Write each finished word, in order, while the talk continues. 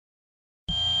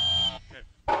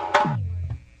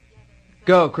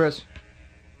Go, Chris.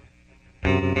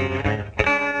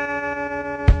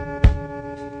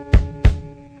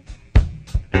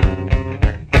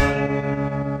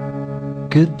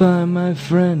 Goodbye, my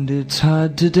friend, it's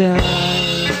hard to die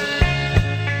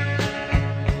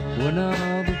when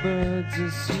all the birds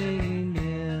are singing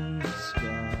in the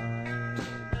sky.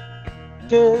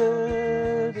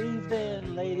 Good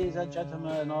evening, ladies and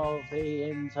gentlemen of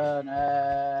the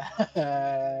internet.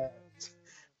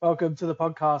 Welcome to the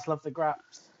podcast, Love the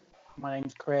Graps. My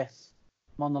name's Chris.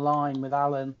 I'm on the line with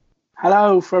Alan.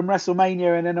 Hello from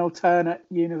WrestleMania in an alternate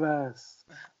universe.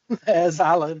 There's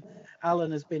Alan.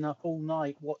 Alan has been up all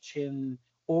night watching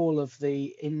all of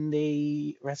the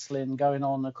indie wrestling going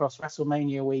on across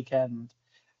WrestleMania weekend.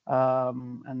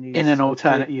 And he's In an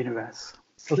alternate universe.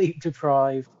 Sleep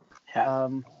deprived. Yeah.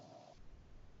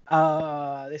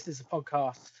 This is a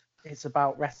podcast. It's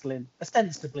about wrestling.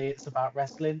 Ostensibly, it's about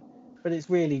wrestling, but it's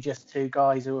really just two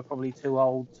guys who are probably too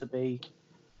old to be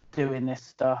doing this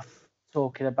stuff,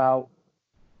 talking about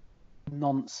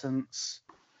nonsense.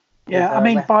 Yeah, I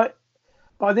mean,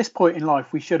 by this point in life,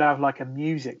 we should have like a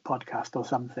music podcast or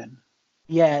something.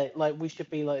 Yeah, like we should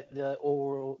be like the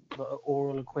oral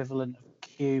equivalent of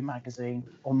Q magazine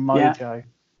or Mojo.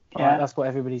 Yeah. Right, that's what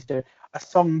everybody's doing. A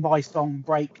song by song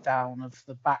breakdown of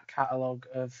the back catalogue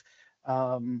of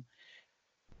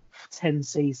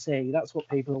 10cc. That's what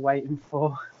people are waiting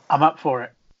for. I'm up for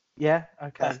it. Yeah.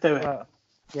 Okay. Let's do it. Well,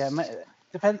 yeah.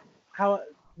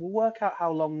 We'll work out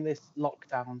how long this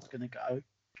lockdown's going to go.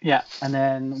 Yeah. And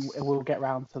then we'll get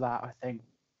round to that, I think.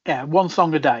 Yeah, one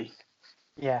song a day.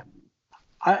 Yeah.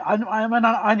 I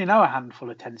only know a handful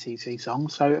of 10cc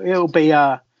songs, so it'll be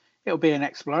an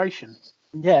exploration.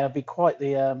 Yeah, it'll be quite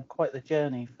the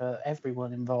journey for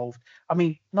everyone involved. I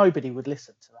mean, nobody would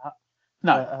listen to that.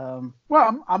 No.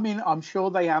 But, I'm sure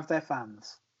they have their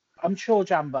fans. I'm sure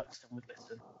Jan Buxton would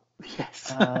listen.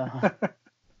 Yes.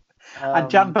 And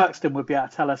Jan Buxton would be able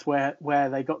to tell us where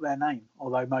they got their name,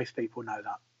 although most people know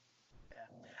that. Yeah.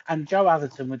 And Joe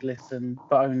Atherton would listen,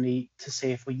 but only to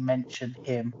see if we mention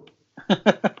him.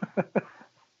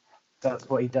 That's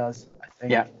what he does, I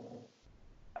think. Yeah.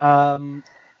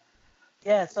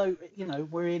 Yeah, so,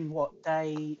 we're in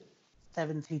day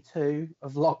 72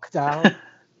 of lockdown.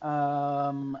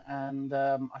 And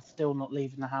I'm still not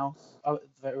leaving the house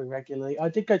very regularly. I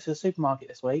did go to the supermarket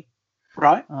this week.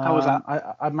 Right. How was that?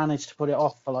 I managed to put it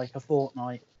off for like a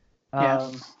fortnight.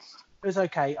 It was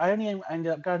okay. I only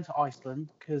ended up going to Iceland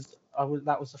because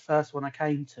that was the first one I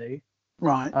came to.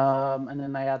 Right. And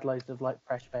then they had loads of like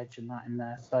fresh veg and that in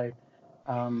there. So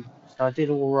I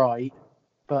did all right.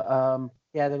 But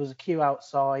there was a queue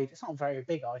outside. It's not very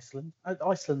big, Iceland.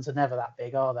 Iceland's are never that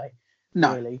big, are they?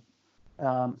 No. Really.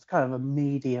 It's kind of a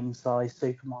medium-sized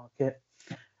supermarket.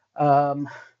 And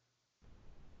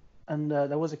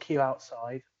there was a queue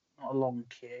outside, not a long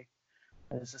queue.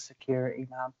 There's a security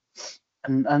man.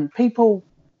 And people,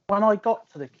 when I got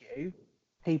to the queue,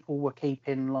 people were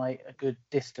keeping like a good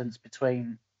distance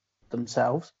between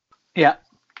themselves. Yeah.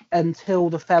 Until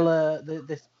this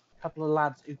couple of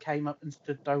lads who came up and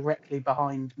stood directly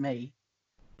behind me,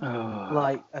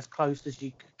 like as close as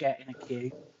you could get in a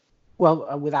queue.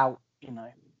 Well, without,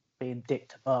 being dick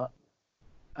to butt.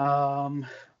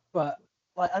 But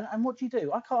like, and what do you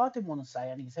do? I didn't want to say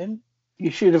anything. You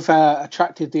should have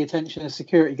attracted the attention of a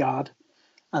security guard,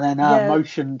 and then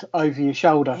motioned over your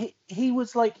shoulder. He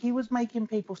was making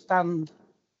people stand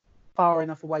far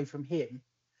enough away from him,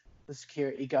 the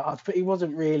security guard, but he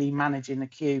wasn't really managing the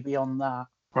queue beyond that.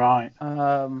 Right.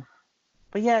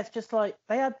 But yeah, it's just like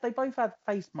they both had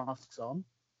face masks on.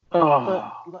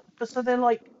 Oh. But so they're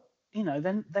like,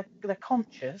 then they're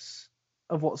conscious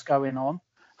of what's going on.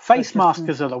 Face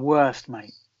maskers are the worst,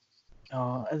 mate.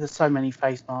 Oh, there's so many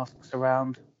face masks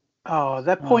around. Oh,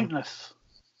 they're pointless.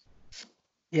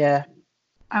 Yeah.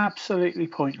 Absolutely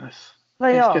pointless.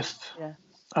 They are. Just, yeah.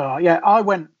 Oh yeah, I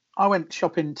went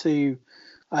shopping to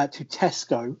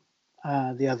Tesco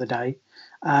the other day,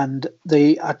 and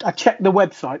I checked the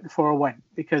website before I went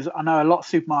because I know a lot of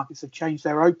supermarkets have changed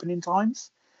their opening times.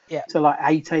 Yeah. To like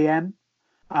 8 a.m.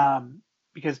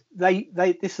 Because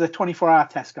this is a 24-hour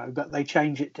Tesco, but they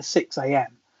change it to 6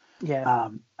 a.m. Yeah.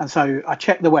 And so I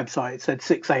checked the website. It said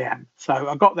 6 a.m. So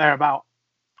I got there about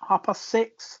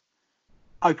 6:30.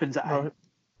 Opens at 8.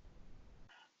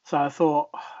 So I thought,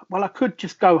 well, I could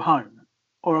just go home,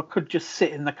 or I could just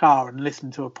sit in the car and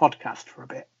listen to a podcast for a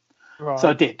bit. Right. So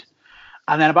I did.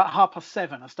 And then about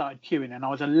 7:30, I started queuing, and I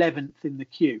was 11th in the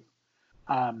queue.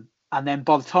 And then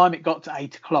by the time it got to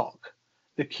 8 o'clock,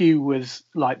 the queue was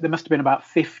like, there must have been about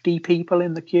 50 people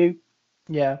in the queue.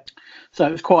 Yeah. So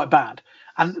it was quite bad.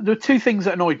 And there were two things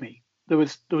that annoyed me.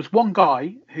 there was one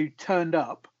guy who turned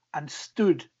up and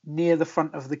stood near the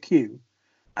front of the queue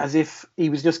as if he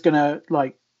was just gonna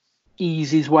like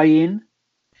ease his way in.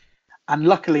 And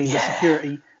luckily,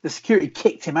 the security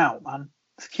kicked him out, man.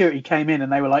 Security came in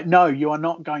and they were like, "No, you are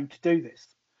not going to do this,"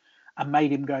 and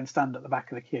made him go and stand at the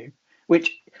back of the queue.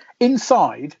 Which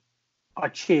inside, I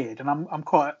cheered, and I'm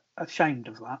quite ashamed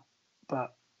of that.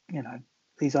 But you know,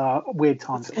 these are weird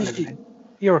times that we're living in.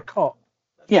 You're a cop.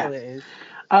 That's Yeah. what it is.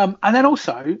 And then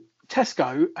also,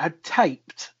 Tesco had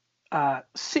taped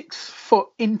 6-foot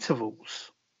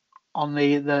intervals on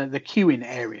the queuing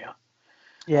area.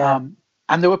 Yeah.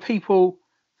 And there were people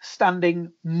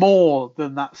standing more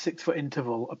than that 6-foot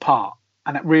interval apart.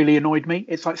 And it really annoyed me.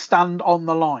 It's like stand on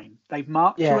the line. They've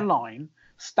marked you a line,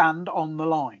 stand on the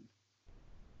line.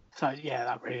 So, yeah,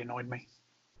 that really annoyed me.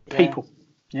 Yeah. People.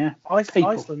 Yeah. People.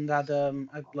 Iceland had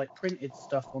like printed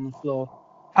stuff on the floor.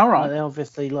 All right. Like, they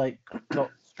obviously like got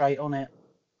straight on it,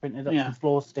 printed up some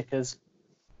floor stickers.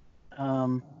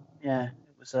 It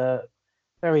was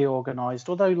very organised.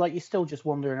 Although, like, you're still just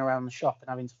wandering around the shop and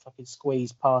having to fucking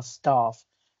squeeze past staff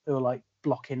who are like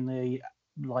blocking the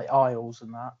like aisles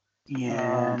and that.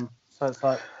 Yeah. So it's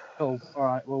like, cool. All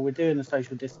right. Well, we're doing the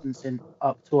social distancing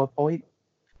up to a point.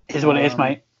 Here's what it is,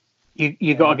 mate.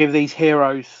 You got to give these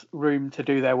heroes room to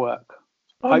do their work.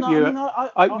 I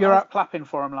hope you're out clapping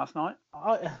for them last night.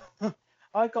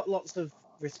 I got lots of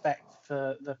respect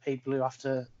for the people who have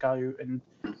to go, and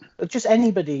just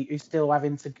anybody who's still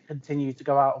having to continue to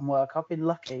go out and work. I've been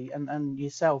lucky, and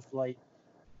yourself, like,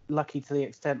 lucky to the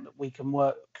extent that we can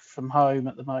work from home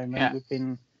at the moment. Yeah. We've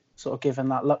been sort of given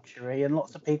that luxury, and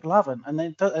lots of people haven't. And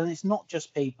it's not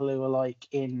just people who are like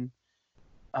in,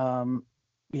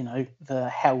 the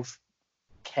health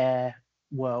care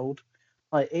world.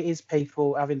 Like, it is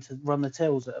people having to run the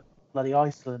tills at bloody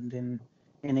Iceland in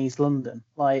East London.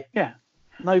 Like,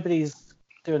 nobody's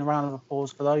doing a round of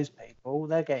applause for those people.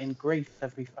 They're getting grief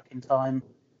every fucking time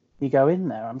you go in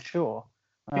there, I'm sure.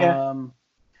 Yeah.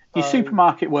 Your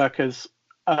supermarket workers,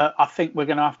 I think we're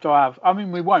going to have. I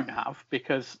mean, we won't have,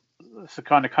 because it's the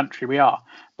kind of country we are.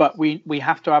 But we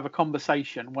have to have a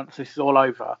conversation once this is all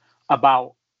over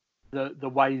about the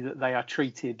way that they are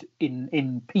treated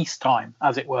in peacetime,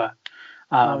 as it were.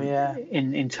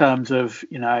 In terms of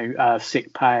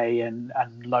sick pay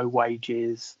and low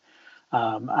wages,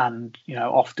 and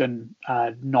often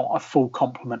not a full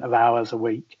complement of hours a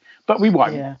week. But we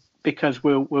won't, because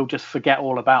we'll just forget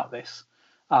all about this,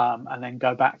 and then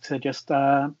go back to just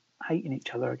hating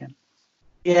each other again.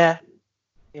 Yeah.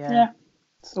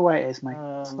 It's the way it is, mate.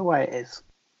 It's the way it is.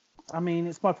 I mean,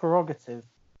 it's my prerogative.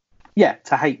 Yeah,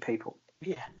 to hate people.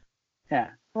 Yeah.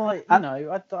 Well,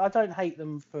 I don't hate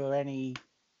them for any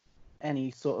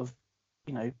sort of,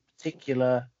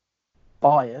 particular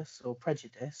bias or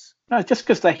prejudice. No, just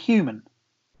because they're human.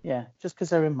 Yeah, just because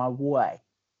they're in my way.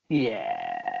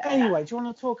 Yeah. Anyway, do you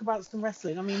want to talk about some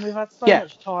wrestling? I mean, we've had so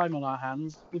much time on our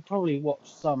hands. We've probably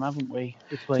watched some, haven't we?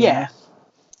 Between us?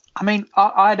 I mean,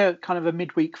 I had a kind of a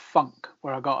midweek funk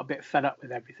where I got a bit fed up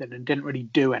with everything and didn't really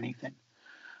do anything.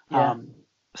 Yeah.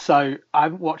 So I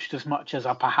haven't watched as much as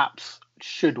I perhaps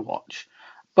should watch.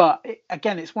 But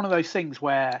again, it's one of those things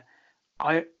where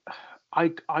my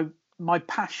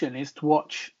passion is to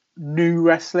watch new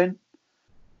wrestling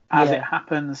as it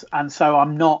happens, and so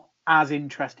I'm not as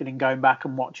interested in going back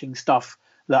and watching stuff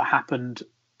that happened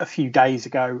a few days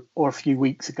ago or a few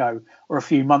weeks ago or a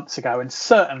few months ago, and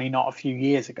certainly not a few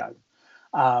years ago,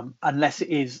 unless it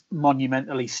is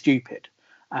monumentally stupid,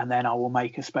 and then I will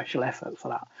make a special effort for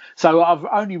that. So I've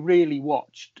only really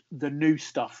watched the new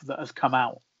stuff that has come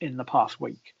out in the past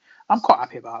week. I'm quite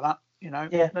happy about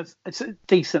that. It's a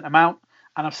decent amount,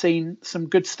 and I've seen some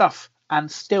good stuff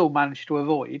and still managed to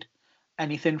avoid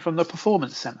anything from the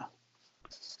Performance Center.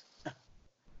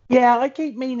 Yeah, I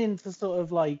keep meaning to sort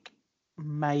of like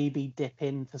maybe dip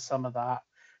into some of that,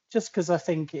 just because I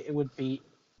think it would be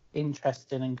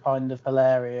interesting and kind of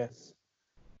hilarious.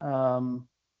 But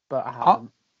I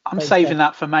haven't. I'm saving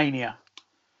that for Mania.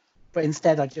 But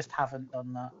instead, I just haven't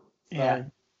done that. So. Yeah.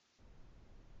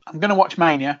 I'm going to watch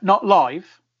Mania, not live,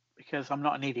 because I'm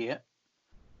not an idiot.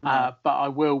 But I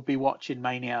will be watching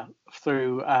Mania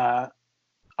through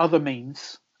other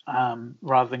means,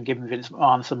 rather than giving Vince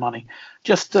McMahon some money,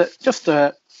 just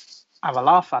to have a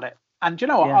laugh at it. And do you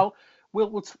know what?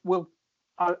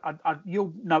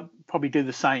 You'll probably do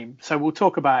the same. So we'll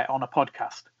talk about it on a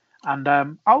podcast, and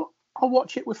I'll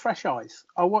watch it with fresh eyes.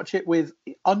 I'll watch it with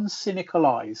uncynical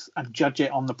eyes and judge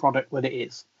it on the product that it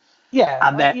is. Yeah,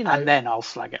 and then I'll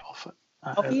slag it off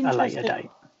at a later date.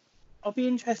 I'll be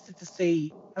interested to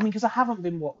see. I mean, because I haven't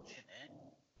been watching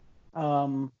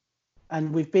it,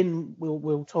 and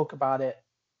we'll talk about it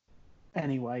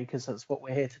anyway because that's what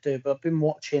we're here to do. But I've been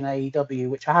watching AEW,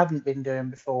 which I hadn't been doing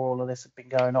before all of this had been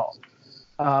going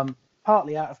on.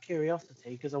 Partly out of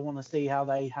curiosity because I want to see how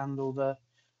they handle the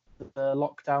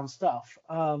lockdown stuff.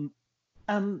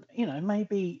 And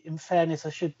maybe in fairness, I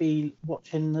should be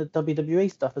watching the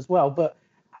WWE stuff as well. But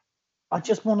I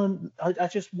just want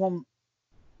to.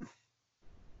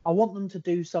 I want them to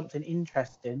do something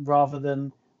interesting rather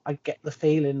than I get the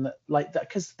feeling that like that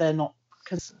because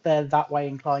they're that way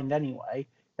inclined anyway.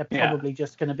 They're probably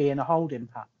just going to be in a holding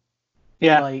pattern.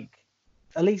 Yeah. Like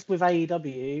at least with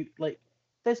AEW, like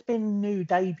there's been new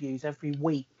debuts every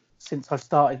week since I've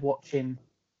started watching.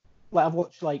 Like I've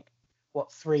watched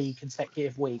 3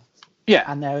 consecutive weeks. Yeah.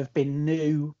 And there have been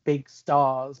new big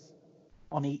stars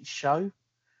on each show.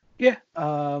 Yeah.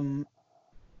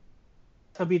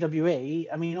 WWE,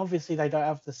 I mean, obviously they don't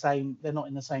have they're not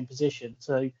in the same position.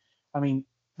 So, I mean,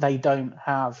 they don't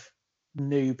have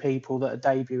new people that are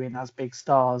debuting as big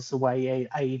stars the way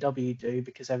AEW do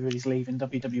because everybody's leaving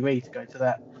WWE to go to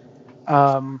that.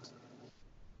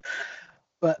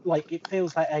 But like, it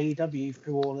feels like AEW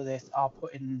through all of this are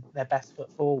putting their best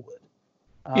foot forward.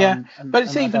 But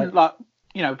it's even like,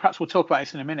 perhaps we'll talk about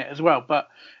this in a minute as well, but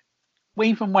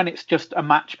even when it's just a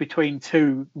match between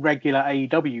 2 regular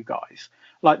AEW guys,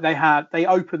 like they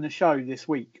opened the show this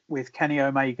week with Kenny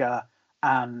Omega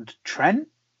and Trent,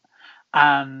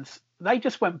 and they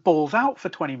just went balls out for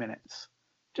 20 minutes.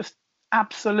 Just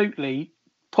absolutely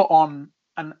put on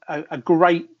a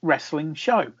great wrestling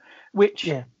show, which,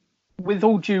 with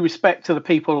all due respect to the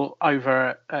people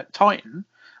over at Titan,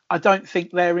 I don't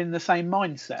think they're in the same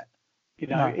mindset.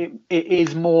 It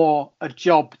is more a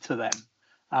job to them.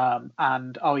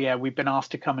 And we've been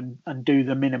asked to come and do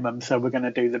the minimum, so we're going to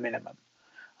do the minimum.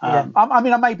 I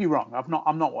mean, I may be wrong.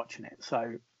 I'm not watching it,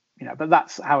 so but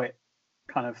that's how it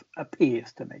kind of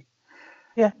appears to me.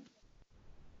 Yeah.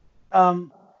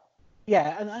 And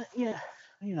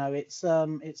it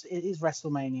is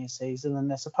WrestleMania season, and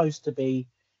they're supposed to be,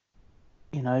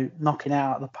 knocking it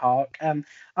out of the park. And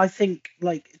I think,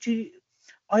 I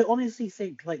honestly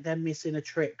think like they're missing a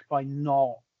trick by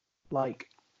not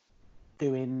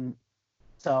doing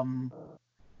some,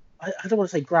 I don't want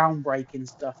to say groundbreaking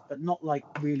stuff, but not like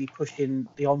really pushing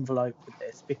the envelope with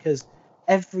this because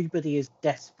everybody is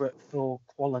desperate for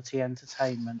quality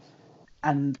entertainment.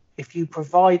 And if you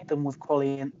provide them with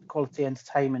quality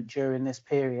entertainment during this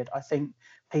period, I think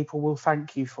people will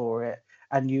thank you for it,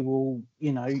 and you'll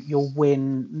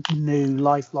win new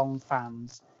lifelong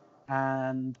fans,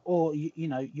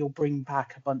 you'll bring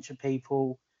back a bunch of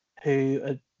people who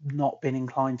have not been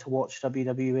inclined to watch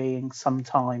WWE in some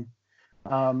time.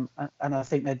 And I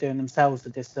think they're doing themselves a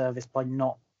disservice by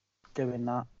not doing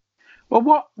that.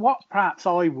 Well, what perhaps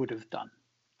I would have done.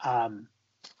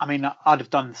 I mean, I'd have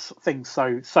done things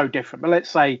so different. But let's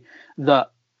say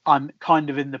that I'm kind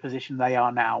of in the position they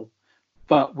are now,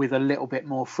 but with a little bit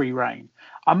more free reign.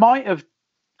 I might have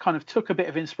kind of took a bit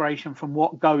of inspiration from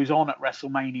what goes on at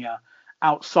WrestleMania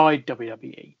outside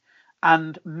WWE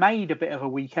and made a bit of a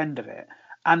weekend of it.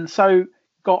 And so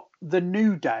got the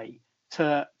New Day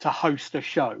to host a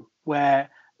show where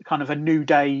kind of a New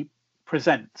Day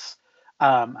presents,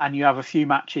 and you have a few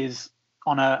matches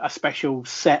on a special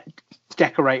set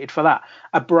decorated for that.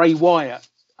 A Bray Wyatt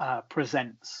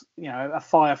presents, a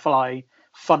Firefly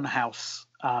Funhouse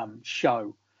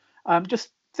show. Just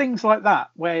things like that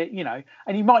where,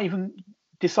 and you might even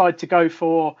decide to go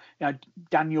for,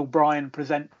 Daniel Bryan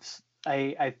presents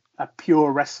a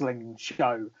pure wrestling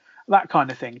show, that kind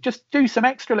of thing. Just do some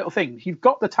extra little things. You've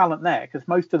got the talent there because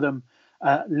most of them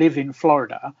live in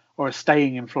Florida or are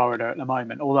staying in Florida at the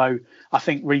moment. Although I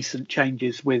think recent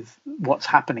changes with what's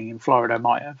happening in Florida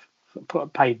might have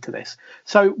paid to this.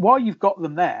 So while you've got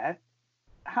them there,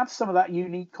 have some of that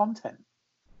unique content.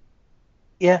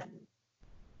 Yeah.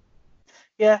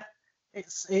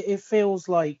 It feels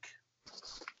like,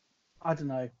 I don't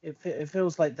know. It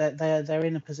feels like they're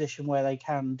in a position where they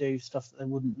can do stuff that they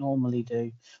wouldn't normally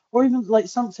do, or even like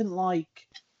something like,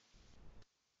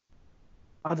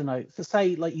 I don't know. To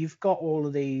say like you've got all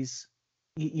of these,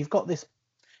 you've got this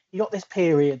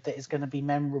period that is going to be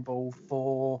memorable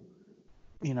for,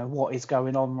 what is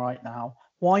going on right now.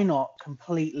 Why not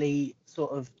completely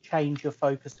sort of change your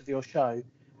focus of your show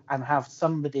and have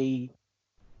somebody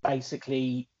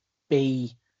basically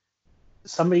be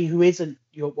somebody who isn't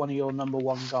one of your number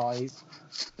one guys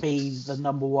be the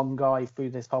number one guy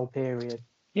through this whole period.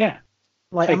 Yeah.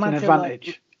 Like taking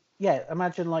advantage.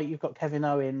 Imagine like you've got Kevin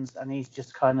Owens and he's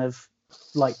just kind of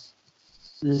like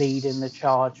leading the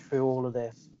charge through all of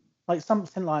this. Like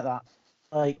something like that.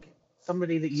 Like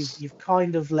somebody that you've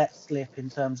kind of let slip in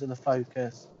terms of the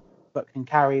focus, but can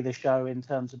carry the show in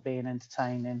terms of being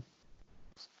entertaining.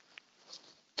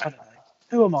 I don't know.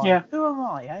 Who am I? Yeah. Who am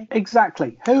I, eh?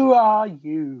 Exactly. Who are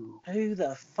you? Who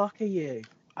the fuck are you?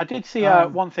 I did see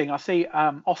one thing. I see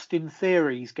Austin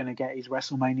Theory is going to get his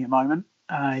WrestleMania moment.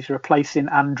 He's replacing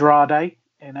Andrade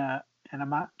in a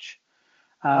match,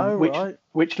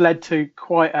 which led to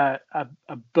quite a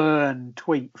burn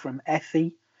tweet from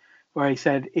Effie, where he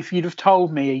said, "If you'd have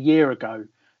told me a year ago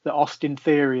that Austin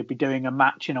Theory would be doing a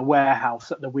match in a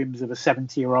warehouse at the whims of a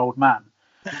 70-year-old man,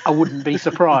 I wouldn't be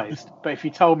surprised. But if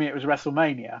you told me it was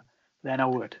WrestleMania, then I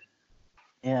would."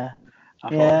 Yeah. I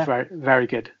thought it was very, very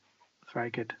good. Very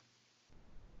good.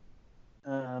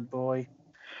 Boy.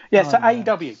 Yeah, so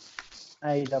AEW.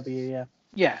 AEW, yeah.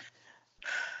 Yeah.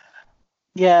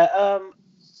 Yeah,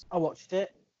 I watched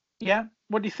it. Yeah.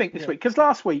 What do you think this week? Because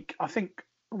last week, I think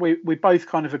we both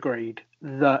kind of agreed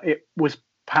that it was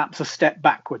perhaps a step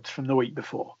backwards from the week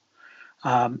before.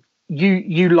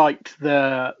 You liked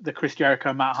the Chris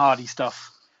Jericho, Matt Hardy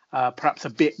stuff perhaps a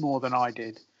bit more than I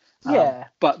did. Yeah.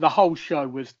 But the whole show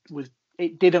was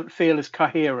it didn't feel as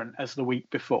coherent as the week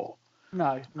before.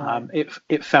 No.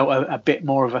 It felt a bit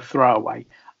more of a throwaway.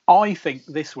 I think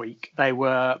this week they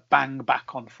were bang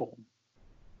back on form.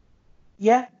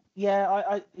 Yeah.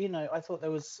 I thought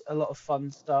there was a lot of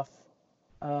fun stuff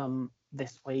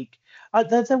this week.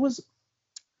 There was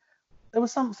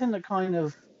something that kind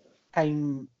of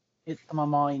came into my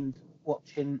mind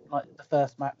watching like the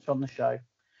first match on the show,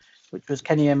 which was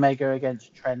Kenny Omega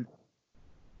against Trent.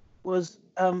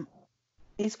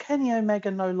 Is Kenny Omega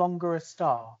no longer a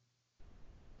star?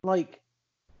 Like,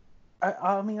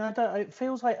 I mean, I don't. It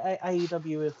feels like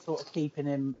AEW is sort of keeping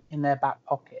him in their back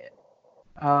pocket.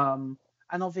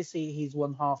 And obviously he's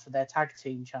one half of their tag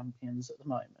team champions at the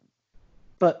moment.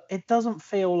 But it doesn't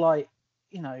feel like,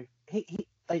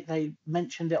 they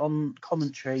mentioned it on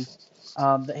commentary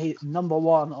that he's number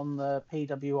one on the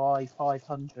PWI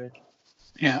 500.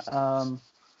 Yeah.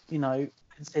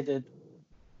 Considered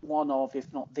one of,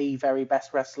 if not the very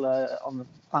best wrestler on the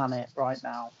planet right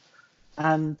now.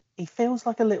 And he feels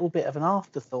like a little bit of an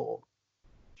afterthought.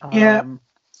 Yeah.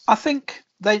 I think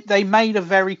they made a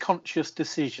very conscious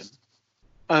decision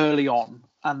early on,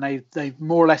 and they've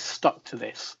more or less stuck to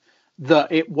this,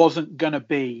 that it wasn't going to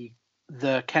be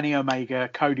the Kenny Omega,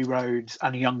 Cody Rhodes,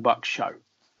 and Young Bucks show.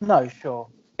 No, sure.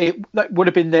 That would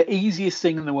have been the easiest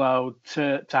thing in the world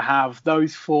to have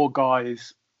those four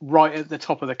guys right at the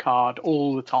top of the card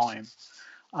all the time.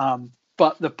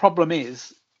 But the problem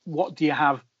is, what do you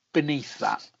have beneath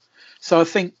that? So I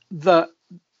think that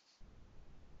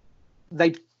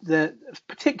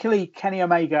particularly Kenny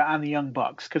Omega and the Young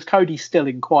Bucks, because Cody's still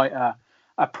in quite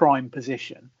a prime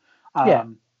position.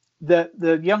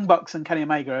 The Young Bucks and Kenny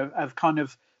Omega have kind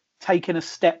of taken a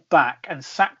step back and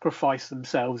sacrificed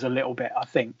themselves a little bit, I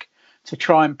think, to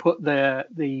try and put the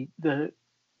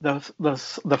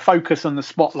focus and the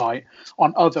spotlight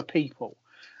on other people,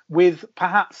 with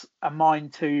perhaps a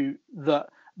mind to the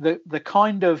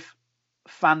kind of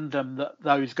fandom that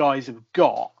those guys have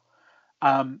got,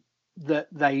 that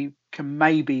they can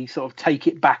maybe sort of take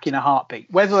it back in a heartbeat.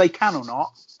 Whether they can or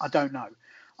not, I don't know.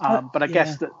 But I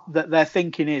guess that their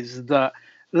thinking is that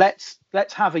let's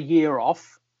have a year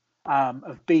off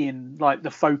of being like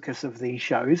the focus of these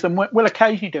shows, and we'll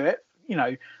occasionally do it.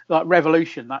 Like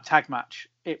Revolution, that tag match,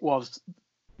 it was,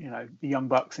 the Young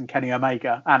Bucks and Kenny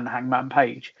Omega and Hangman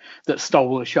Page that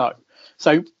stole the show.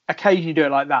 So occasionally do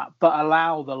it like that, but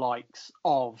allow the likes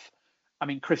of,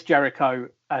 Chris Jericho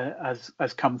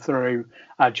has come through,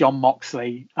 John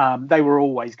Moxley. They were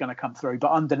always going to come through, but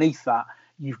underneath that,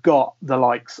 you've got the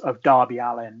likes of Darby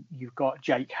Allin, you've got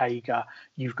Jake Hager,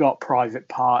 you've got Private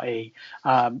Party,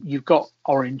 you've got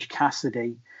Orange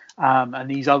Cassidy, and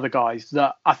these other guys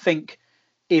that I think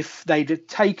if they'd have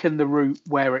taken the route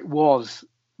where it was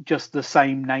just the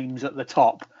same names at the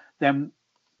top, then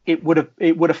it would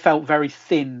have felt very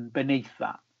thin beneath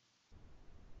that.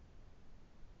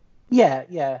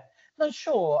 Yeah. No,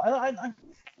 sure. I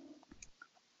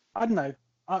don't know.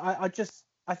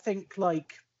 I think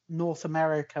like North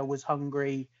America was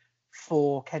hungry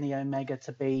for Kenny Omega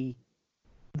to be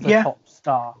the top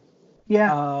star.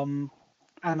 Yeah.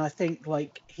 And I think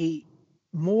like he,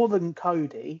 more than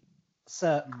Cody,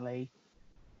 certainly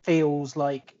feels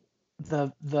like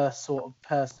the sort of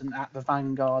person at the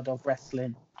vanguard of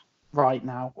wrestling right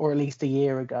now, or at least a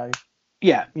year ago.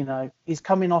 Yeah. He's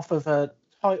coming off of a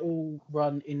title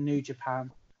run in New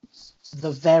Japan,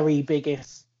 the very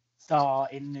biggest star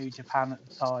in New Japan at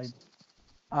the time.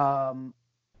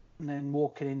 and then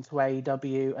walking into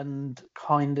AEW and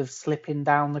kind of slipping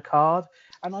down the card.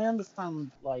 And I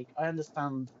understand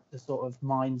the sort of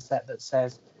mindset that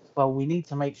says, well, we need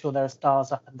to make sure there are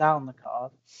stars up and down the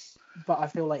card. But I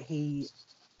feel like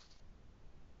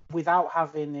without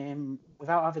having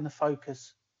the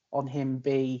focus on him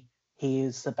he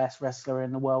is the best wrestler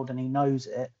in the world and he knows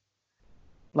it.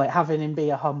 Like having him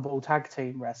be a humble tag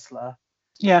team wrestler.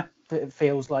 Yeah. It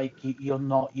feels like you're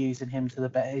not using him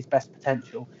to his best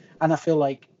potential. And I feel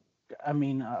like, I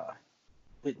mean,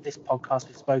 with this podcast,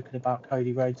 we've spoken about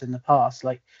Cody Rhodes in the past.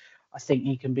 Like, I think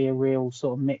he can be a real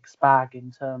sort of mixed bag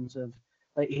in terms of,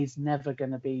 like, he's never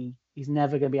going to be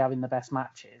having the best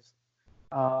matches.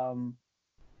 And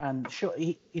sure,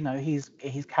 he's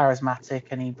charismatic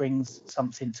and he brings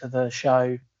something to the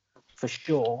show for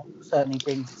sure. Certainly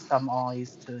brings some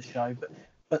eyes to the show,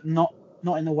 but not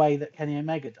in the way that Kenny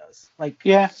Omega does. Like,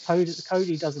 yeah,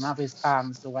 Cody doesn't have his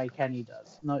fans the way Kenny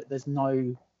does. No, there's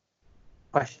no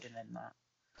question in that.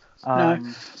 No.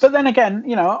 But then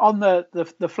again, on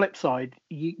the flip side,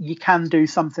 you can do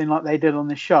something like they did on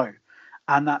this show,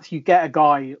 and that's you get a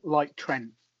guy like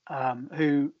Trent,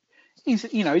 who he's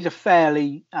a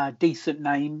fairly decent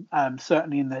name,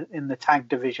 certainly in the tag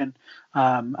division,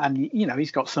 and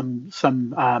he's got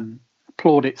some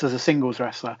plaudits as a singles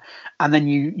wrestler, and then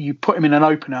you put him in an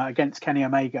opener against Kenny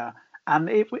Omega, and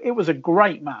it was a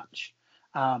great match.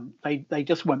 They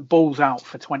just went balls out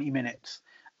for 20 minutes,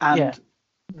 and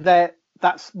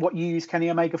that's what you use Kenny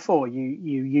Omega for.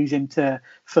 You use him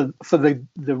for the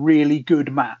really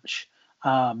good match,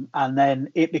 and then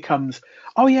it becomes,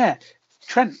 oh yeah,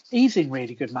 Trent, he's in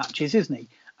really good matches, isn't he?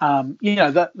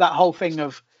 That whole thing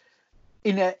of,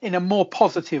 in a more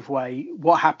positive way,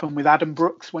 what happened with Adam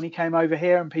Brooks when he came over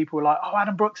here, and people were like, oh,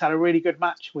 Adam Brooks had a really good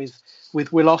match with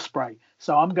Will Ospreay,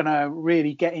 so I'm going to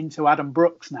really get into Adam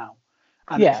Brooks now.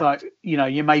 And it's like,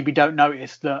 you maybe don't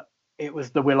notice that it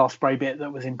was the Will Ospreay bit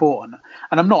that was important.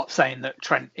 And I'm not saying that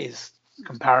Trent is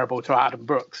comparable to Adam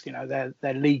Brooks,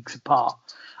 they're leagues apart.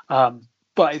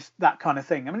 But it's that kind of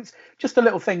thing. I mean, it's just a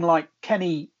little thing like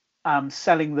Kenny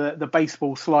selling the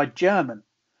baseball slide German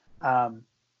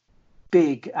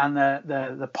big, and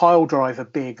the pile driver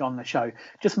big on the show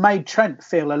just made Trent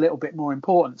feel a little bit more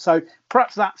important. So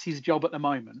perhaps that's his job at the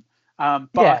moment.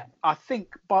 But I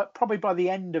think probably by the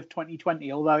end of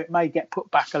 2020, although it may get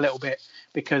put back a little bit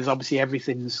because obviously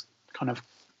everything's kind of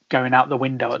going out the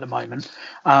window at the moment,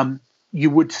 you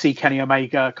would see Kenny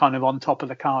Omega kind of on top of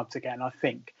the cards again, I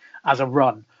think, as a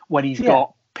run, when he's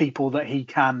got people that he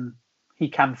can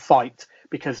fight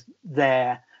because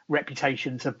their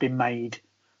reputations have been made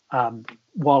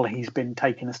while he's been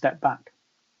taking a step back.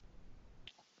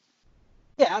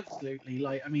 Yeah, absolutely.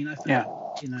 Like, I mean, I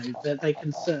think that they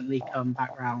can certainly come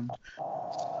back round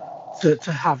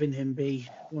to having him be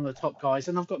one of the top guys,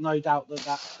 and I've got no doubt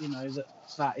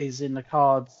that is in the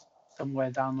cards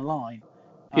somewhere down the line.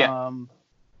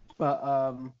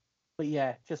 But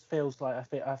yeah, just feels like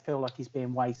I feel like he's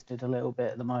being wasted a little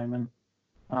bit at the moment.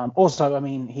 Also, I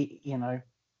mean, he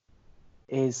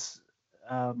his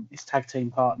tag team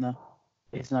partner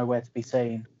is nowhere to be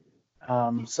seen.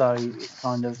 So it's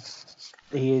kind of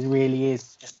really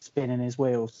is just spinning his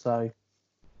wheels. So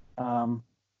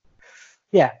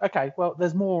okay. Well,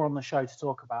 there's more on the show to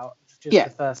talk about. It's just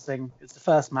the first thing. It's the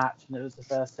first match, and it was the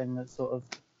first thing that sort of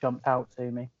jumped out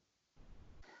to me.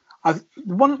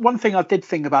 One thing I did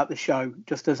think about the show,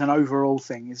 just as an overall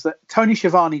thing, is that Tony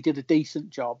Schiavone did a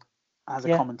decent job as a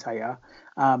commentator.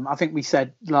 I think we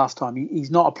said last time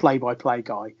he's not a play-by-play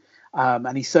guy,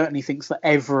 and he certainly thinks that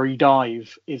every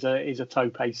dive is a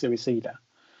tope suicida,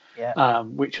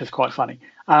 which was quite funny.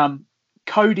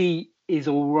 Cody is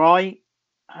all right,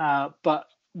 but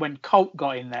when Colt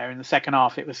got in there in the second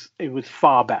half, it was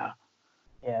far better.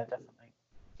 Yeah, definitely.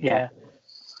 Yeah.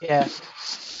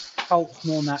 Colt's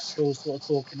more natural, sort of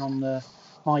talking on the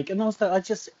mic, and also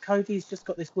Cody's just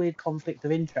got this weird conflict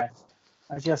of interest.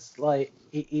 I just like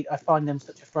I find him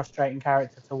such a frustrating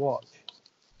character to watch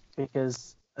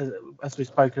because, as we've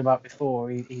spoken about before,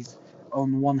 he's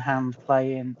on one hand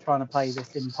trying to play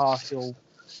this impartial,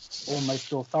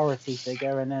 almost authority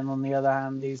figure, and then on the other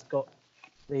hand he's got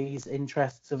these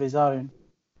interests of his own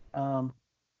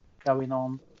going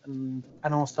on, and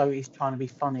also he's trying to be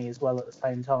funny as well at the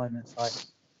same time. It's like,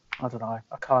 I don't know.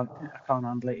 I can't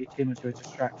handle it. It's too much of a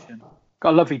distraction.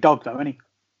 Got a lovely dog though, hasn't he?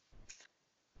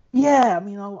 Yeah, I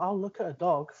mean, I'll look at a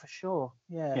dog for sure.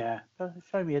 Yeah.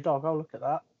 Show me a dog. I'll look at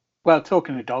that. Well,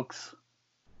 talking of dogs,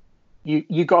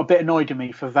 you got a bit annoyed at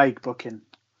me for vague booking.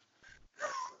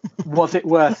 Was it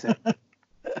worth it?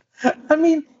 I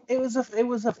mean, it was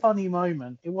a funny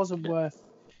moment. It wasn't worth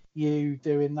you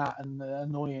doing that and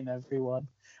annoying everyone.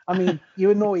 I mean,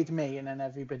 you annoyed me, and then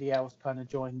everybody else kind of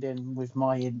joined in with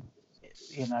my,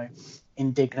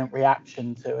 indignant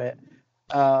reaction to it.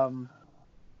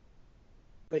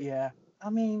 But yeah, I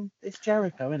mean, it's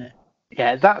Jericho, isn't it?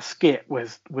 Yeah, that skit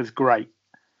was great.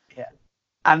 Yeah.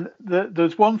 And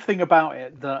there's one thing about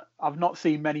it that I've not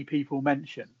seen many people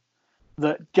mention,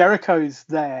 that Jericho's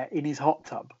there in his hot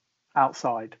tub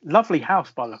outside. Lovely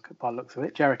house by looks of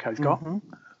it. Jericho's got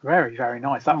very, very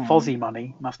nice. That Fozzy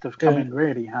money must have come in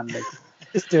really handy.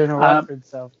 He's doing all right for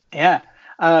himself. Yeah,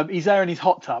 he's there in his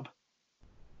hot tub.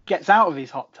 Gets out of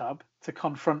his hot tub to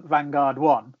confront Vanguard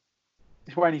 1.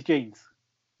 He's wearing his jeans.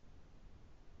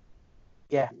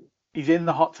 Yeah. He's in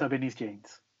the hot tub in his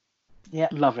jeans. Yeah.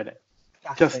 Loving it.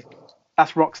 Classic.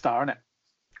 That's rock star, isn't it?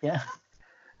 Yeah.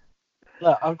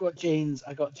 Look, I've got jeans.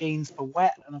 I've got jeans for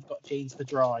wet, and I've got jeans for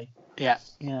dry. Yeah.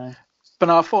 Yeah. But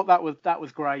no, I thought that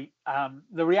was great.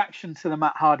 The reaction to the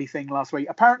Matt Hardy thing last week.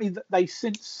 Apparently, they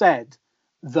since said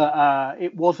that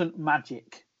it wasn't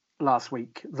magic last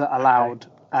week that allowed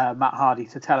Matt Hardy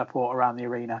to teleport around the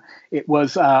arena. It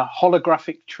was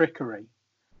holographic trickery.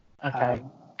 Okay.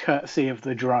 Courtesy of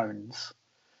the drones.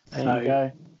 There you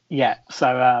go. Yeah,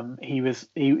 so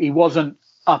he wasn't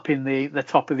up in the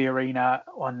top of the arena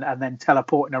and then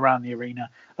teleporting around the arena.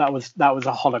 That was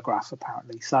a holograph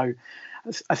apparently. So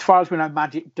as far as we know,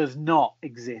 magic does not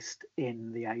exist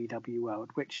in the AEW world,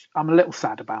 which I'm a little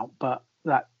sad about, but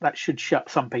that should shut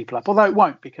some people up. Although it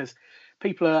won't, because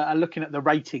people are looking at the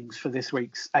ratings for this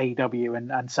week's AEW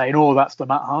and saying, oh, that's the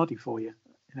Matt Hardy for you.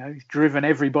 He's driven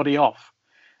everybody off,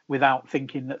 without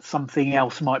thinking that something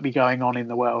else might be going on in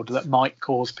the world that might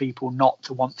cause people not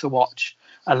to want to watch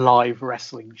a live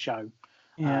wrestling show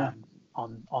on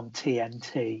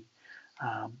TNT.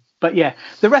 But yeah,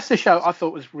 the rest of the show I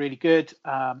thought was really good.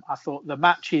 I thought the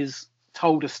matches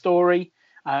told a story.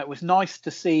 It was nice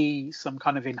to see some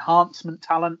kind of enhancement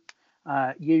talent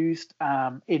used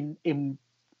in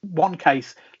one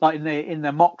case, like in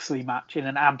the Moxley match, in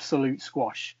an absolute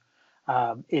squash,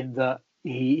 in the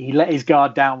he let his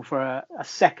guard down for a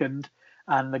second,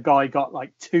 and the guy got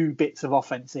like 2 bits of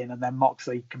offense in, and then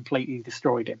Moxley completely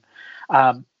destroyed him.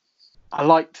 I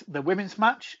liked the women's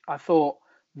match. I thought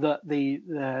that the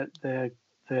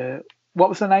what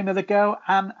was the name of the girl?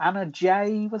 Anna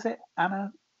Jay, was it?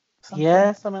 Anna something?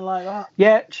 Yeah, something like that.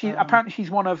 Yeah, apparently she's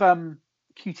one of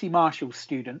QT Marshall's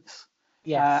students.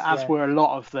 Yes, as were a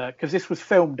lot of because this was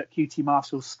filmed at QT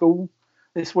Marshall's school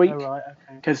this week. Oh, right,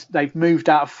 okay. Because they've moved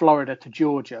out of Florida to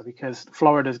Georgia, because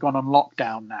Florida's gone on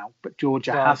lockdown now, but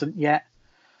Georgia hasn't yet.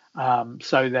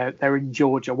 So they're in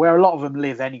Georgia, where a lot of them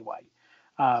live anyway.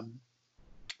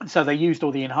 So they used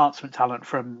all the enhancement talent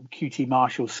from QT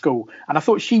Marshall's school, and I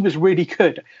thought she was really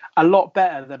good, a lot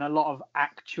better than a lot of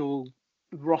actual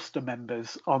roster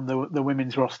members on the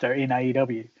women's roster in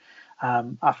AEW.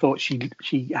 I thought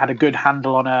she had a good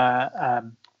handle on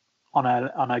a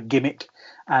gimmick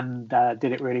and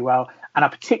did it really well. And I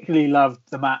particularly loved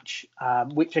the match,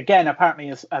 which again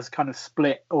apparently has kind of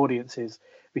split audiences,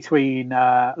 between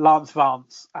Lance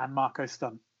Vance and Marco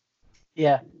Stunt.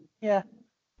 Yeah.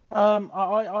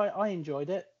 I enjoyed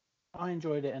it. I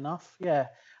enjoyed it enough. Yeah.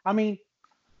 I mean,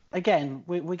 again,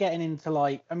 we're getting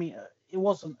into it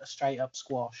wasn't a straight up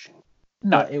squash.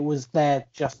 No, but it was there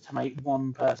just to make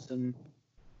one person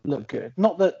look good.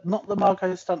 Not that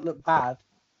Marco Stunt looked bad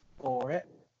for it,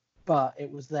 but it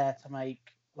was there to make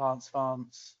Lance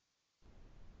Vance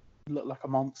look like a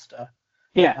monster.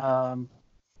 Yeah.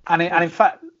 And in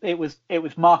fact, it was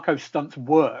Marco Stunt's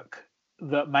work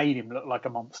that made him look like a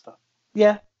monster.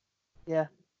 Yeah. The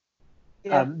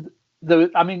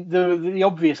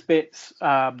obvious bits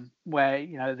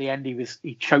where at the end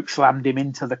he choke slammed him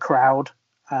into the crowd,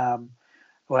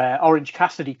 where Orange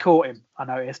Cassidy caught him, I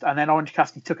noticed, and then Orange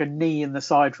Cassidy took a knee in the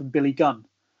side from Billy Gunn,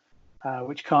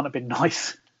 which can't have been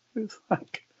nice. It was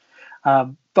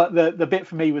but the bit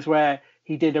for me was where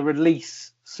he did a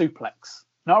release suplex,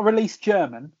 not a release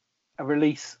German, a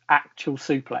release actual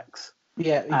suplex.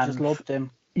 Yeah, he just lobbed him.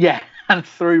 Yeah, and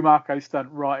threw Marco Stunt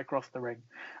right across the ring,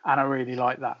 and I really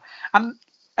like that. And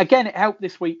again, it helped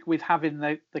this week with having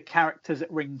the characters at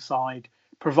ringside,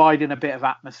 providing a bit of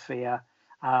atmosphere.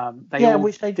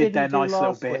 Which they did their nice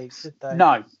little bits. Week, did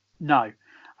they? No.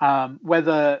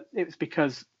 Whether it was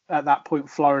because at that point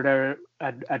Florida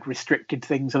had restricted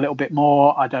things a little bit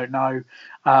more, I don't know.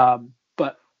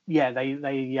 But yeah,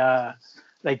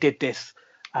 they did this,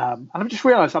 and I've just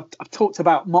realised I've talked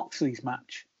about Moxley's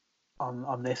match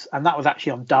on this, and that was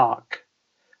actually on Dark.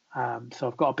 So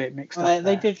I've got a bit mixed up.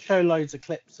 They did show loads of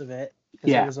clips of it.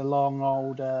 Yeah, it was a long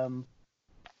old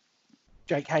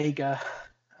Jake Hager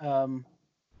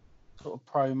sort of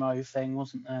promo thing,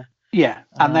 wasn't there? Yeah,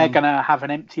 and they're going to have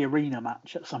an empty arena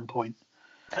match at some point.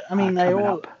 I mean, they're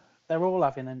all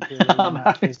having empty arena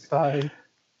matches, so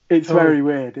it's very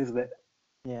weird, isn't it?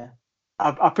 Yeah.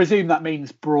 I presume that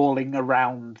means brawling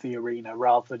around the arena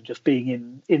rather than just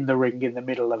being in the ring in the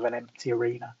middle of an empty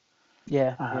arena.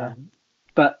 Yeah, yeah.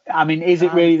 But I mean, is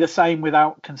it really the same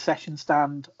without concession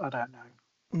stand? I don't know.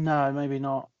 No, maybe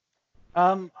not.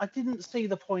 I didn't see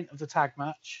the point of the tag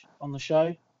match on the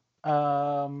show.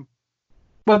 Well,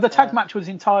 the tag match was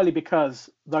entirely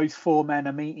because those 4 men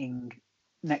are meeting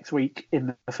next week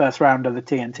in the first round of the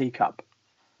TNT Cup.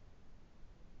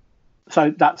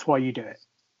 So that's why you do it.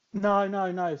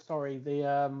 No. Sorry,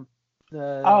 the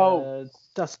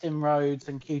Dustin Rhodes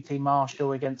and QT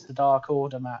Marshall against the Dark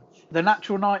Order match. The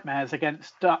Natural Nightmares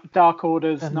against Dark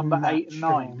Order's number 8 and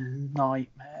 9.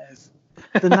 Nightmares.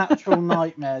 The Natural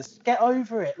Nightmares. Get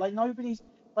over it. Like nobody's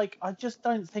like. I just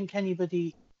don't think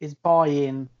anybody is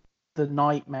buying the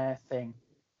nightmare thing.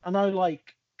 I know,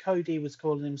 like Cody was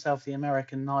calling himself the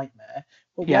American Nightmare,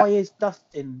 but why is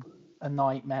Dustin a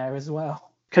nightmare as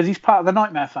well? Because he's part of the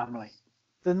Nightmare family.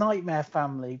 The Nightmare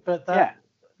family, but that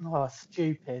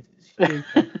stupid. I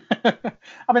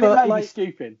mean, it may be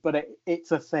stupid, but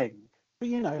it's a thing.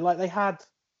 But like they had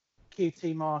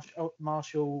QT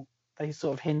Marshall. They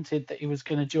sort of hinted that he was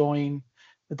going to join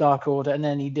the Dark Order, and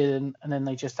then he didn't, and then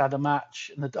they just had a match,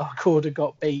 and the Dark Order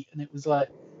got beat, and it was like,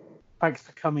 thanks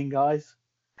for coming, guys.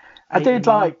 I did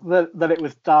like that it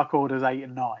was Dark Order's 8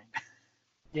 and 9.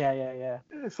 Yeah.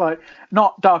 It's like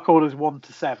not Dark Order's 1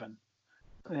 to 7.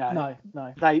 No.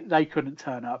 They couldn't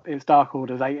turn up. It was Dark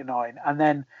Order's 8 and 9, and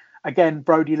then again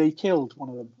Brody Lee killed one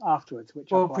of them afterwards. Which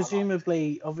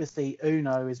presumably, obviously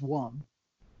Uno is 1.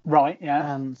 Right.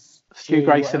 Yeah. And Stu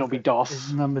Grayson will be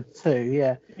DOS. Number 2.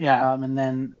 Yeah. Yeah. And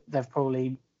then they've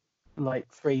probably like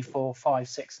 3, 4, 5,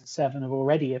 6, and 7 have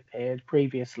already appeared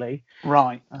previously.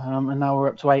 Right. And now we're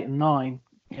up to 8 and 9.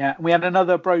 Yeah. We had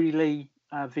another Brody Lee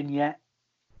vignette.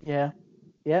 Yeah.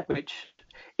 Which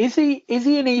is he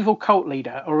an evil cult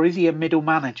leader or is he a middle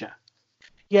manager?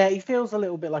 Yeah, he feels a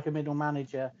little bit like a middle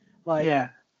manager. Like, yeah.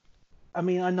 I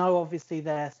mean, I know obviously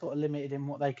they're sort of limited in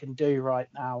what they can do right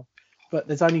now, but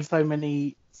there's only so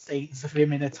many scenes of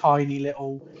him in a tiny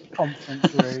little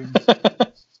conference room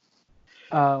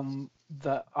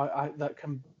that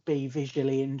can be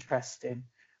visually interesting.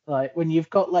 Like when you've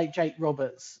got like Jake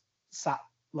Roberts sat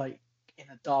like in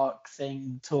a dark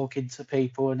thing talking to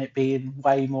people and it being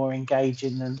way more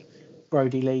engaging than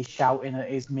Brody Lee shouting at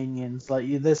his minions.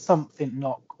 Like there's something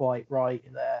not quite right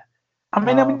there. I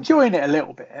mean, I'm enjoying it a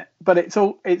little bit, but it's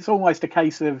almost a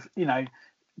case of,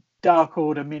 Dark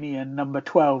Order minion number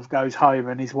 12 goes home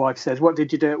and his wife says, "What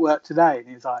did you do at work today?" And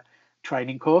he's like,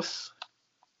 "Training course."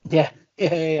 Yeah.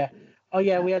 Oh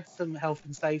yeah, we had some health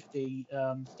and safety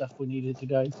stuff we needed to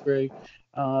go through.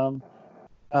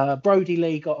 Brody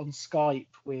Lee got on Skype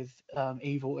with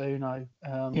Evil Uno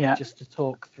just to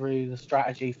talk through the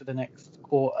strategy for the next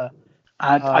quarter.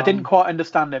 I didn't quite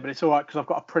understand it, but it's all right because I've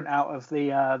got a print out of the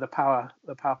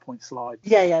PowerPoint slides.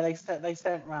 Yeah, they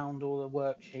sent round all the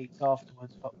worksheets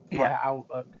afterwards via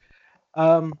Outlook.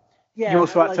 You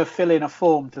also had to fill in a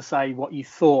form to say what you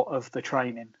thought of the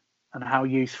training and how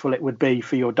useful it would be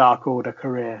for your Dark Order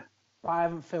career. I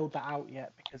haven't filled that out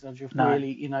yet because I just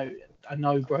really, I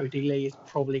know Brody Lee is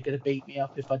probably going to beat me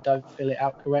up if I don't fill it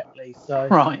out correctly. So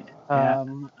right, I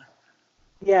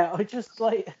just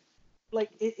like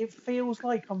it feels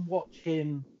like I'm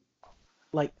watching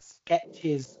like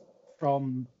sketches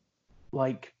from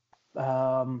like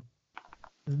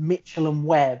Mitchell and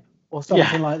Webb or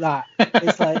something like that.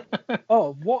 It's like,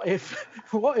 oh, what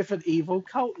if an evil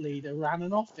cult leader ran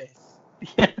an office?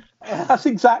 Yeah, that's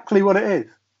exactly what it is.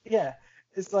 Yeah,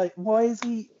 it's like, why is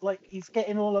he like? He's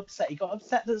getting all upset. He got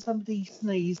upset that somebody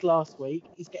sneezed last week.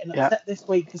 He's getting upset this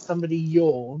week because somebody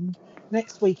yawned.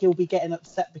 Next week he'll be getting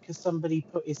upset because somebody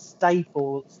put his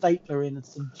stapler in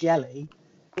some jelly.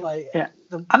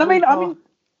 I'm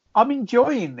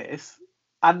enjoying this,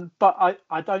 but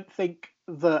I don't think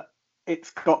that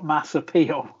it's got mass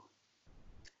appeal.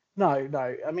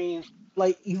 No. I mean,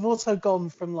 like you've also gone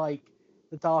from like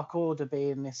the Dark Order